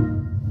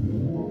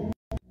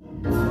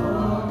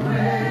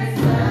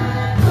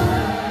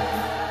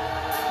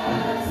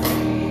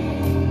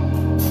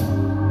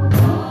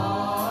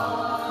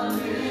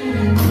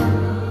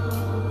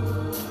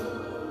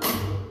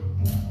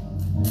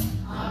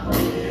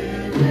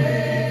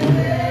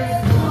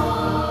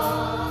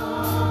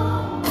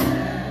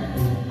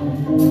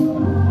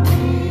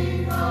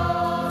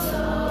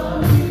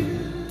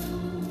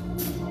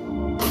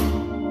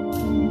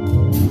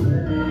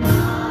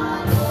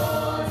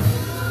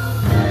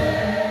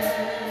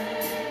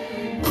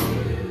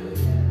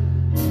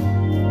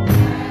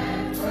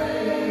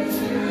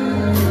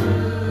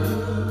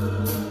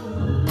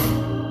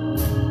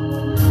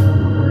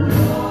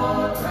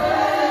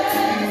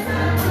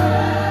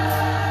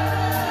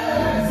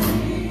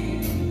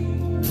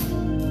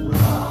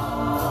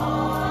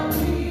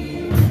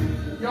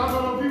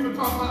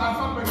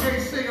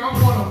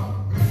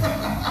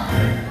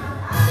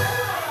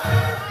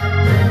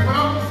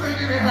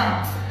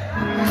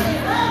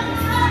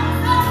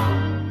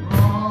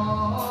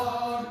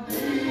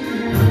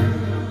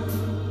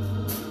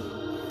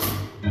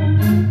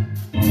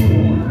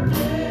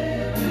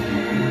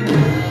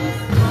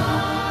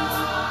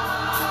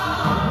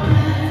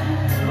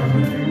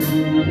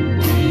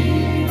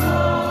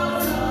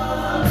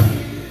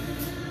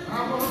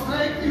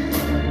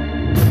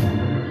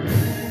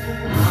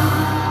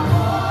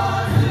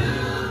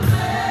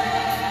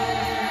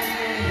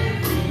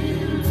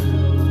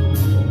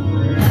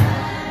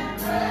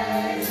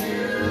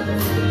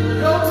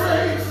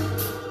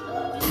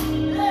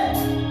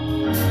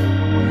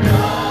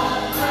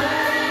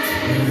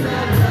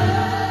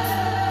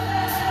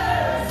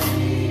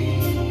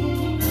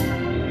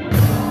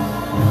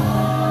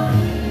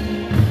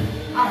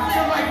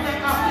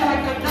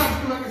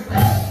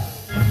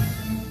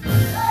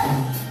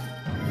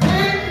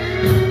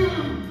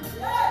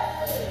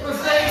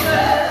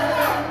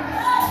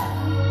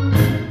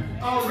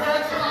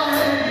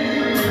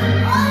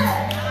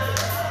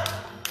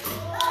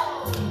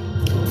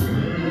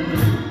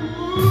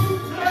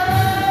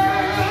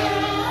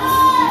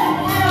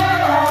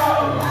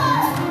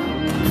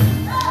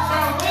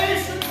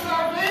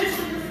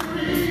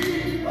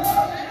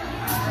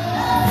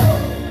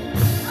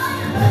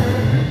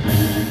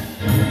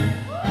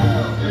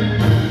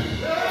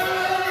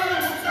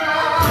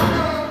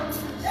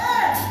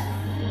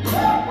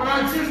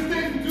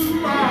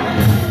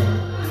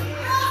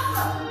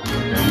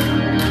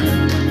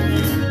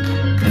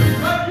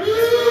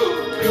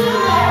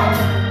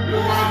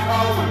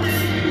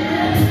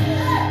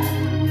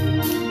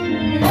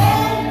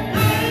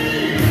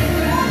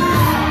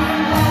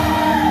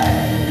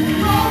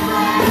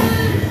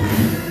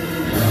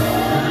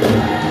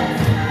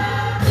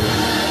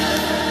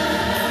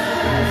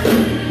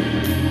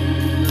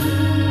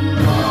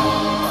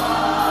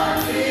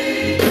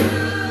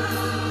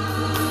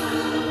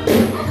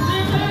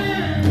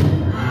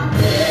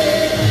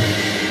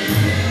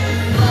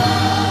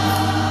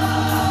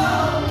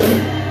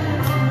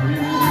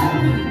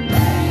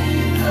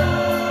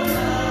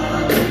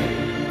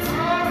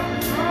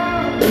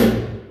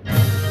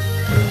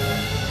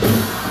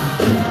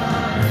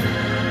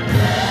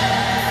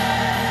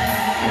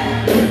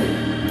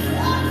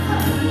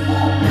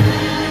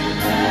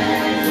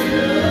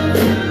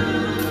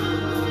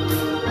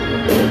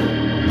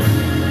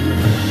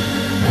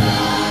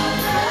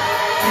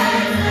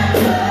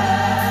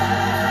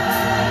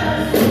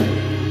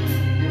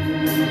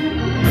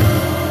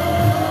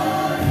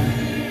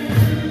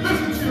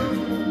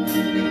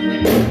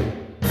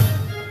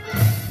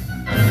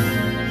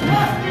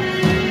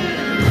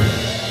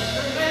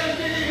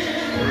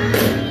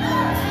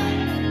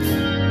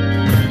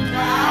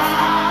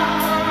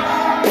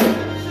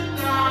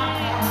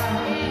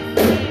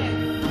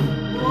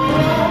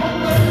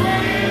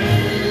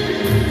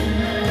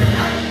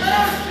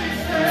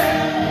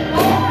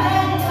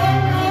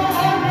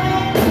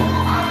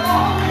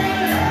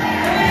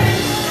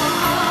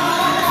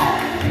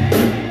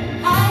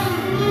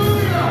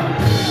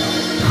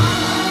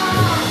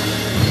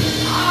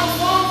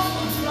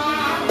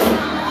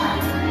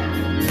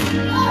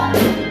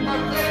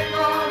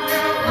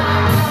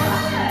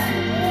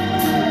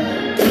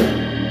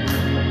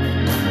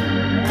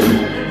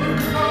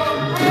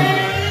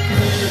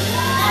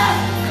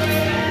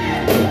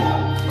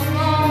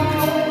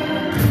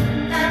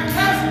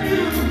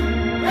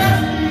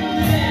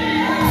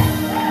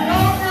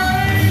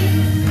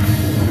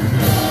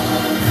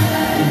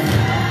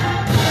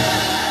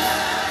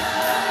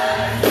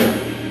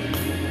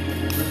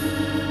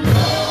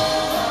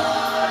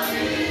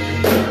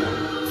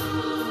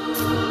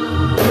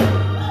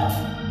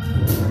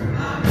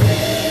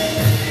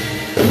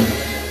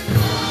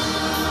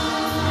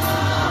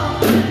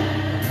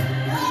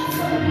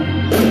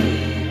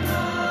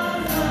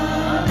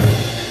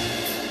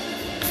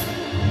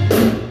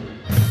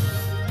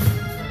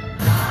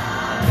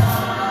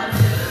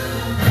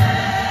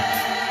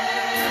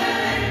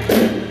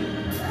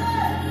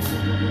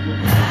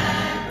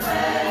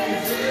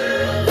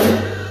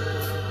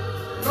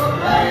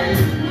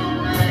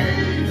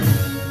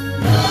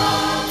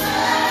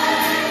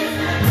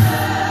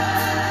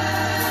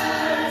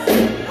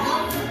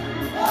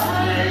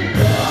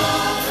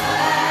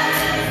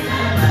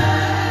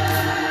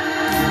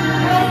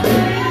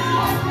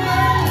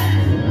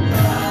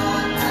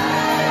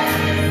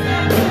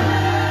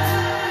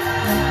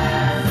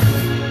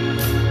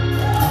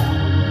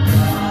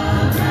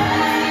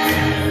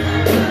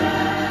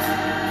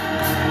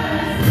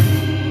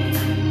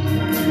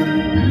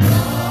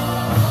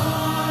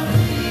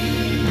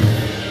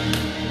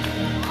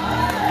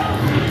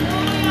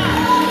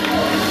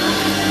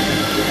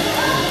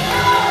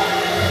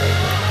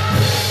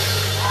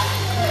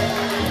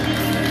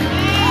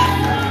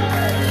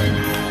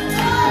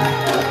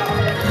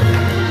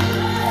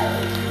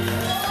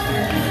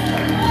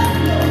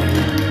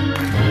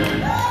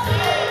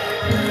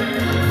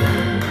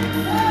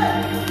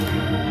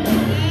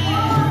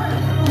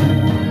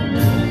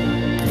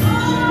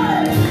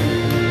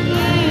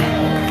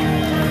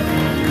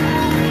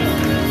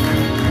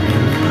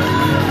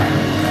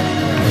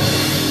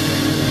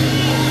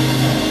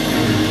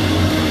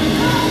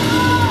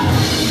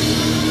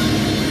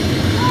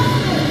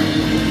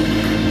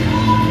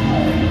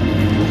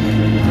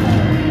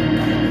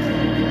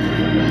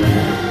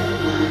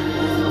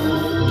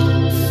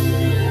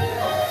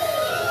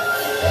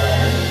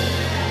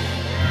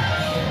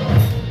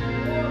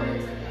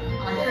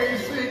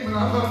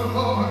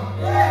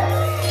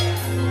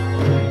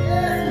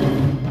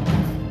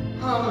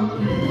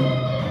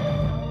 Hallelujah.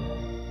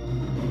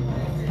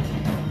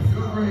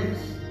 Your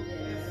grace.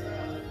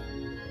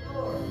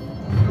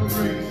 Your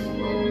grace.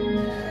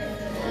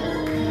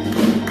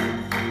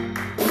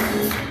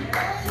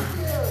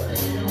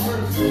 Your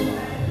mercy.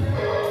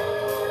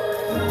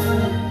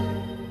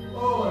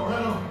 Oh,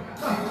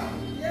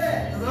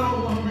 and I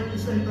don't want to make you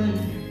say thank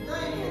you.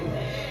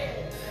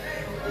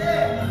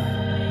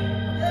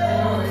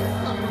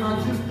 When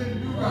I just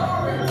didn't do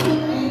right.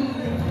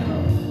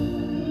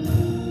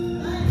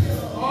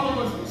 All of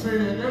us can say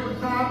that. There were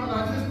times when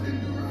I just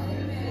didn't do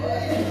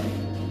right.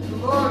 The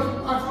Lord,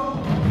 I told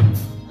you.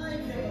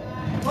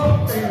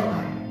 Hope they are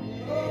right.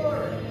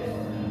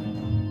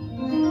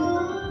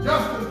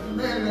 Justice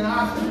demanded that I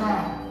should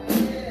die.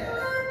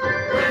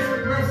 Grace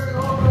and mercy, oh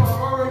no,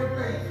 I've already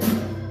paid.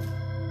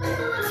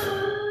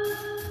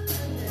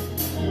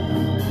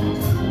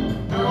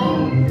 No.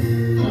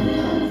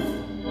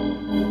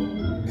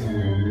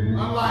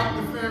 Unlike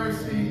the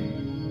Pharisee,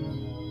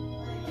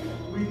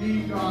 we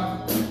need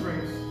God's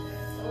grace.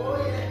 Oh,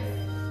 yes.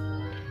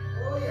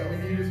 Oh, And yes. we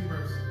need His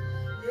mercy.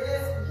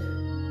 Yes, we do.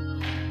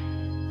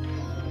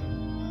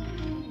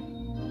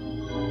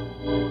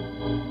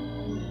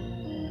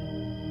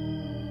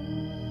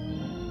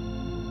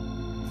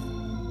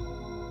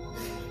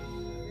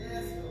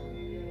 Yes, Lord.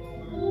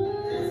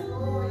 Yes,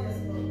 Lord. Yes,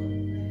 Lord.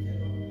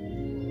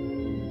 Thank you,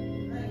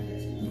 Lord. Thank you,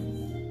 Jesus.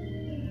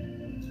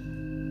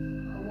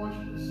 I want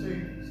you to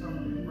sing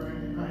something,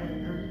 Brandon. I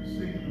ain't heard you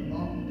sing in a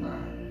long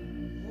time.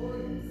 Oh,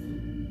 yes.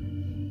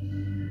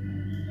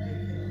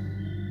 Thank you, Lord.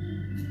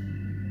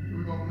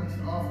 We're going to bless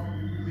the offering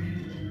and we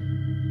leave.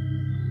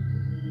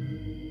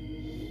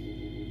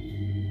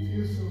 It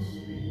feels so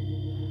sweet.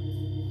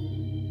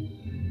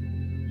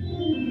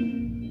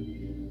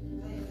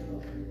 Thank you,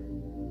 Lord.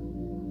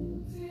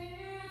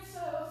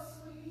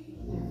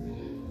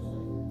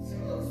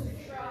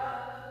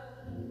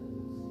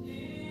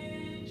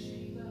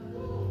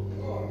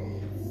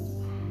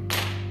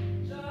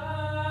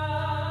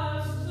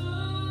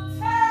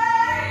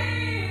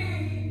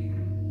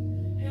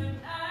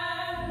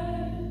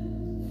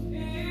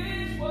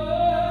 His word.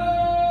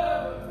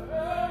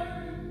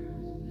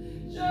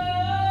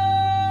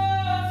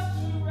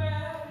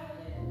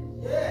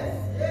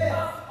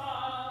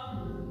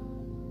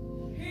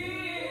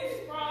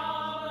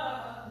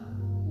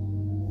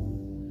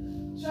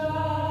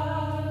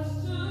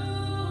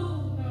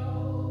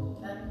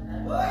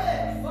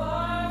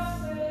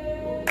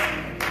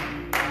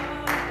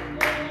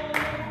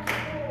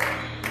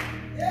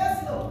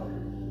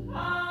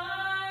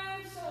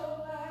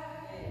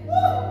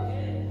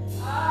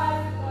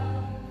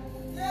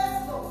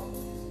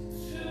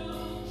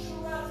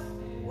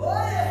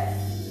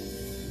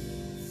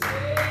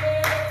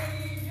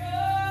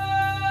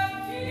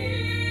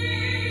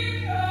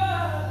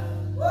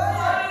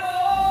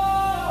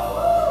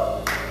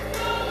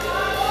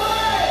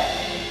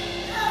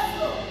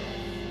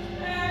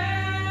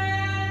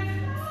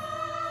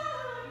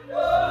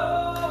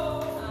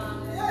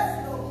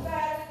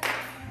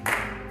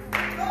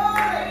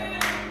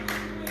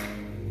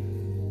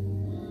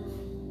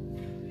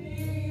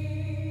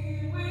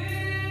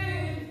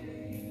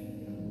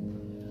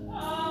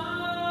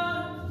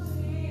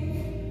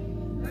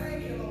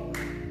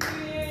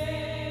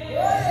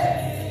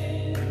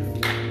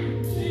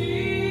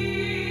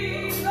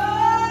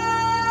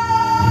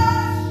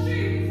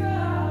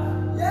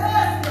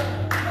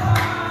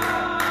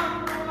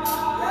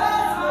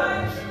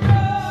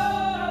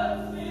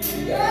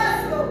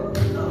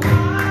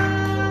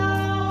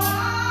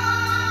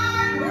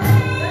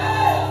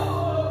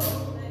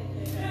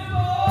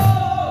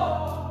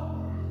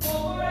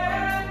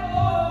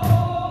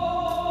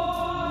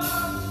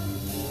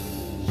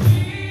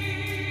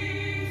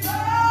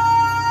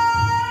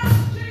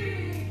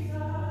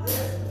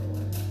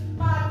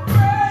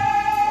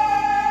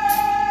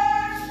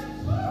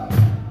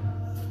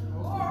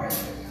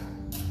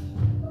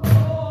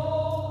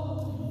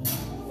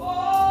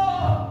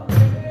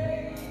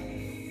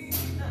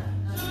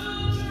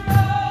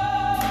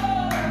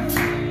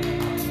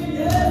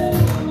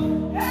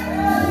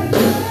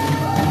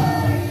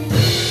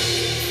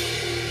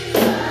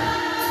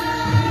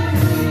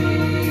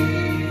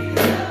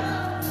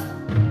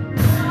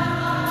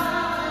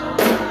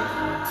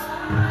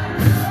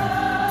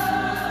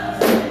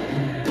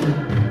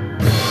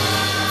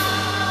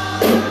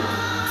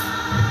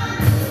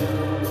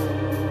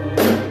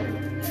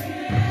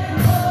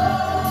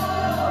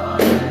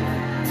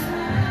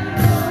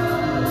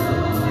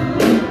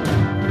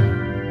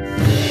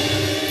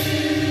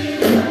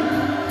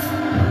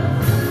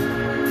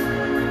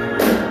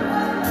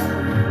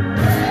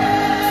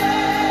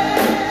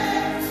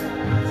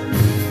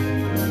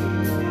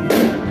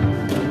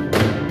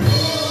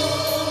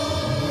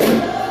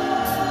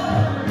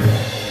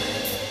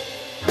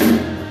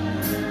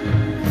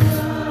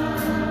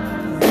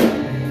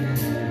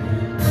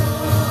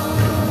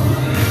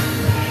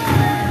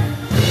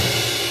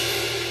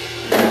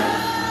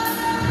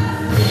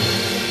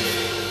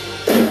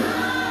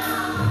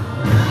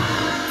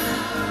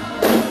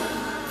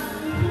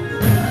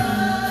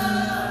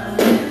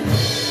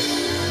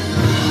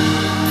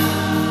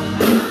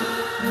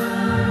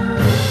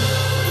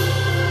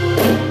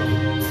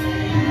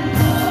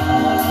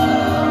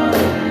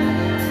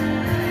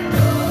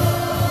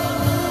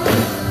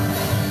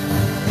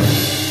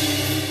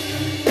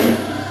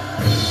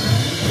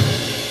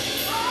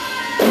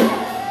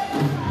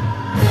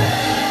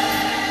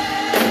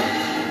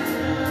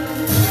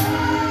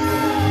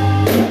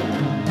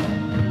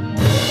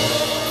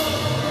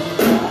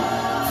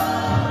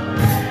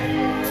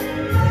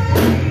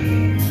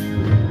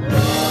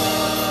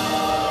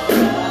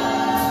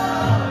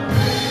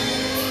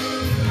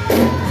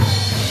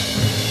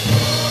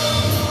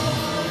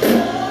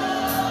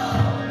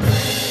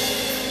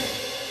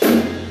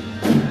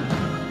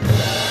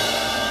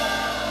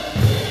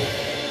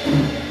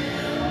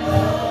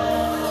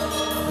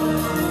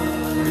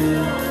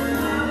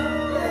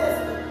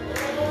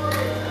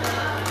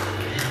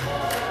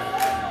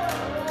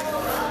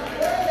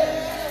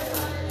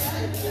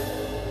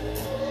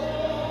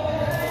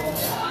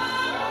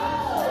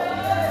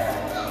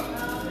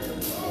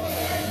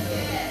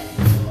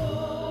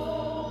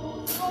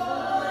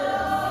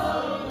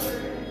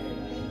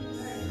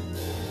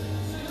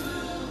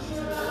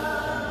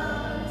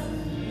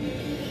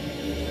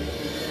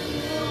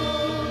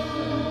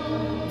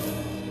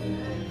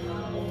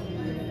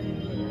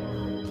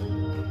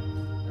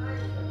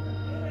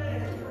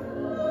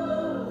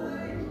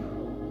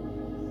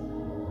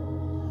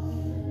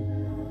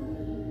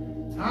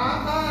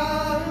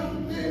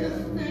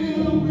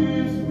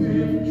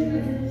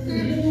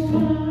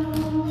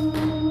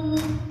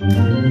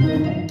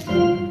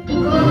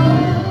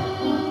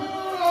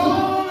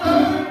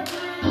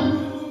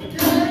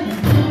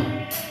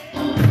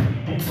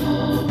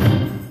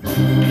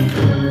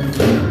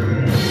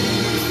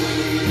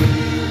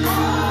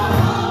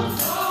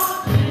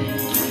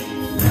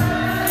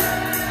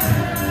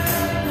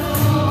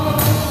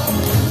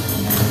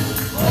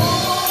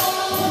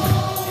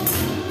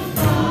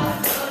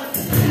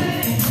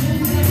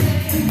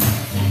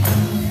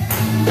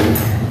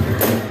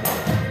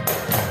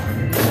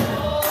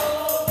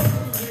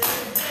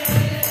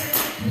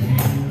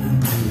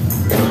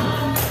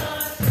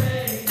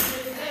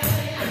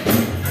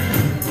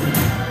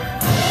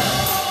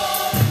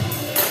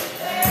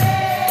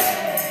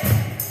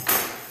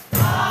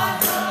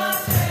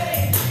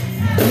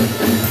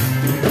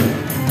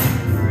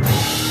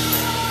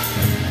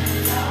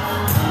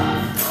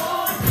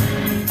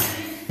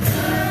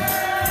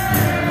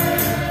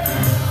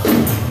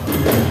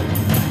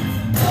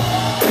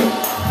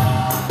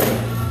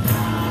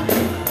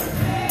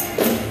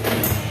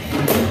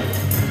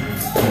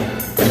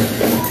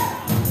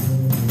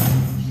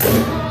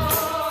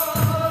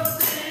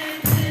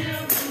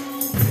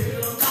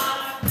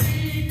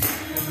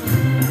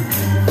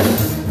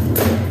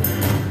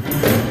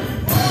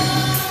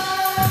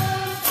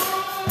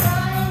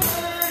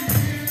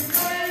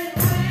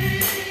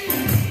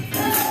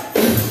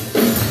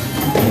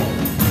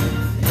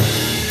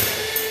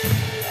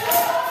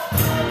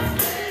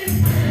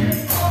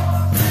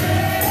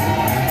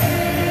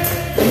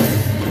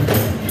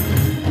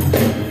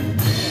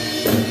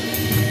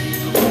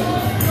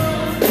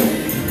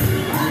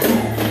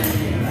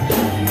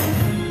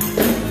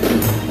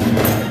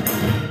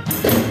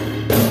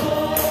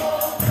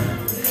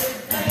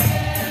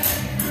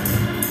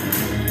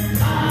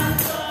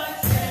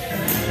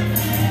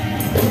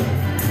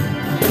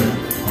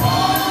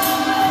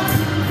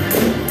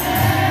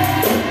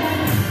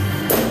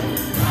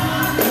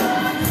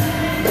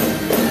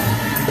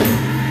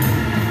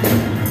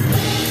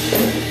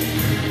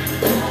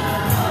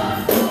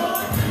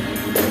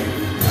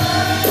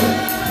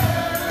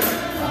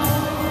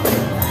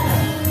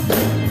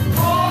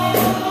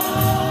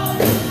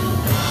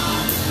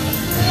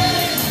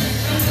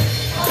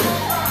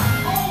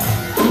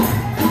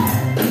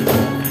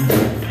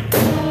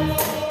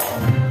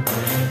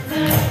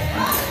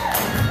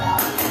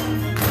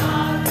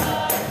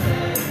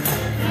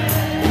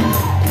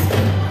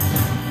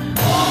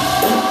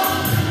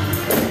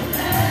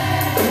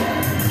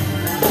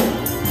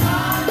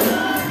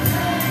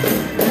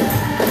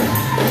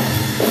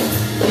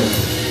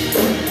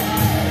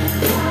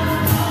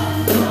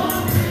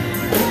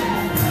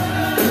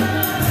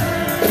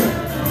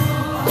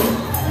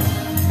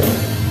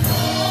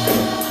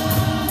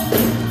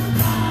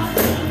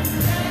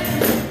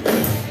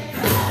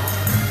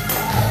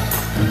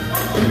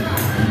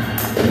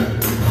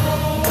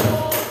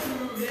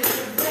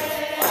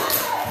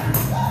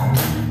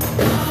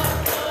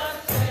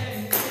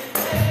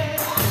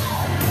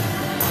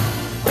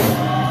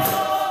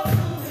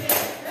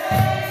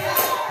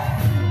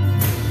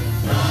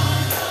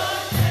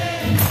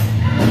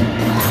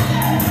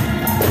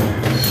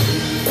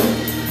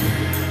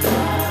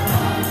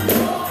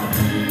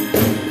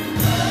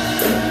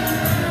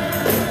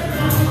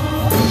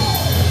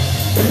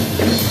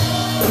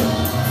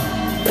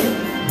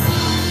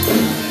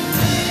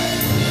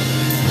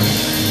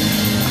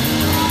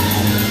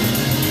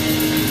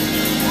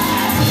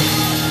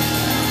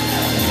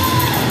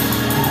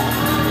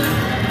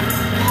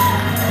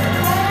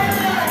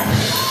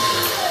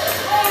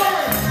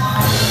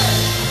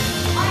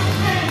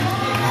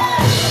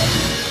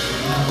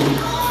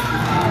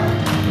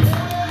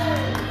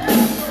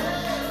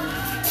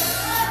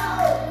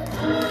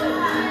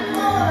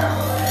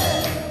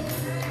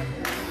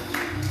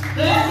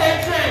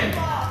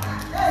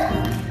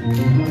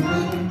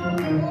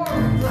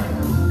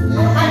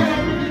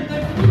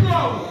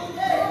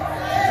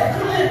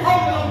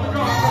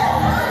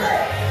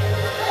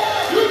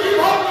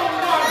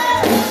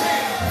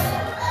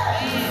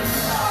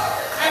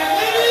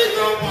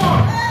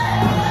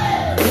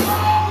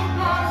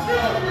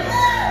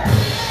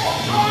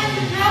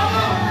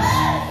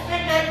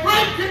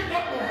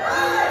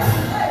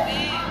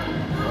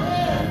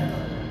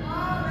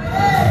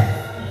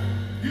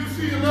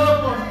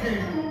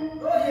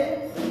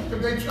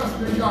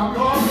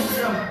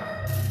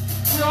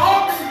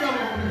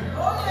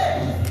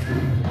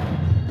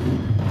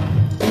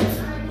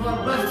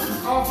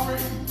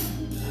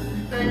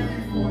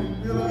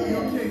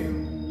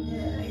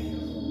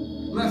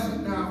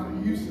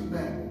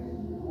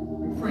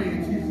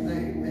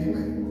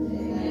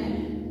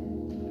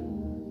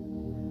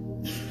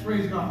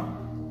 Praise God.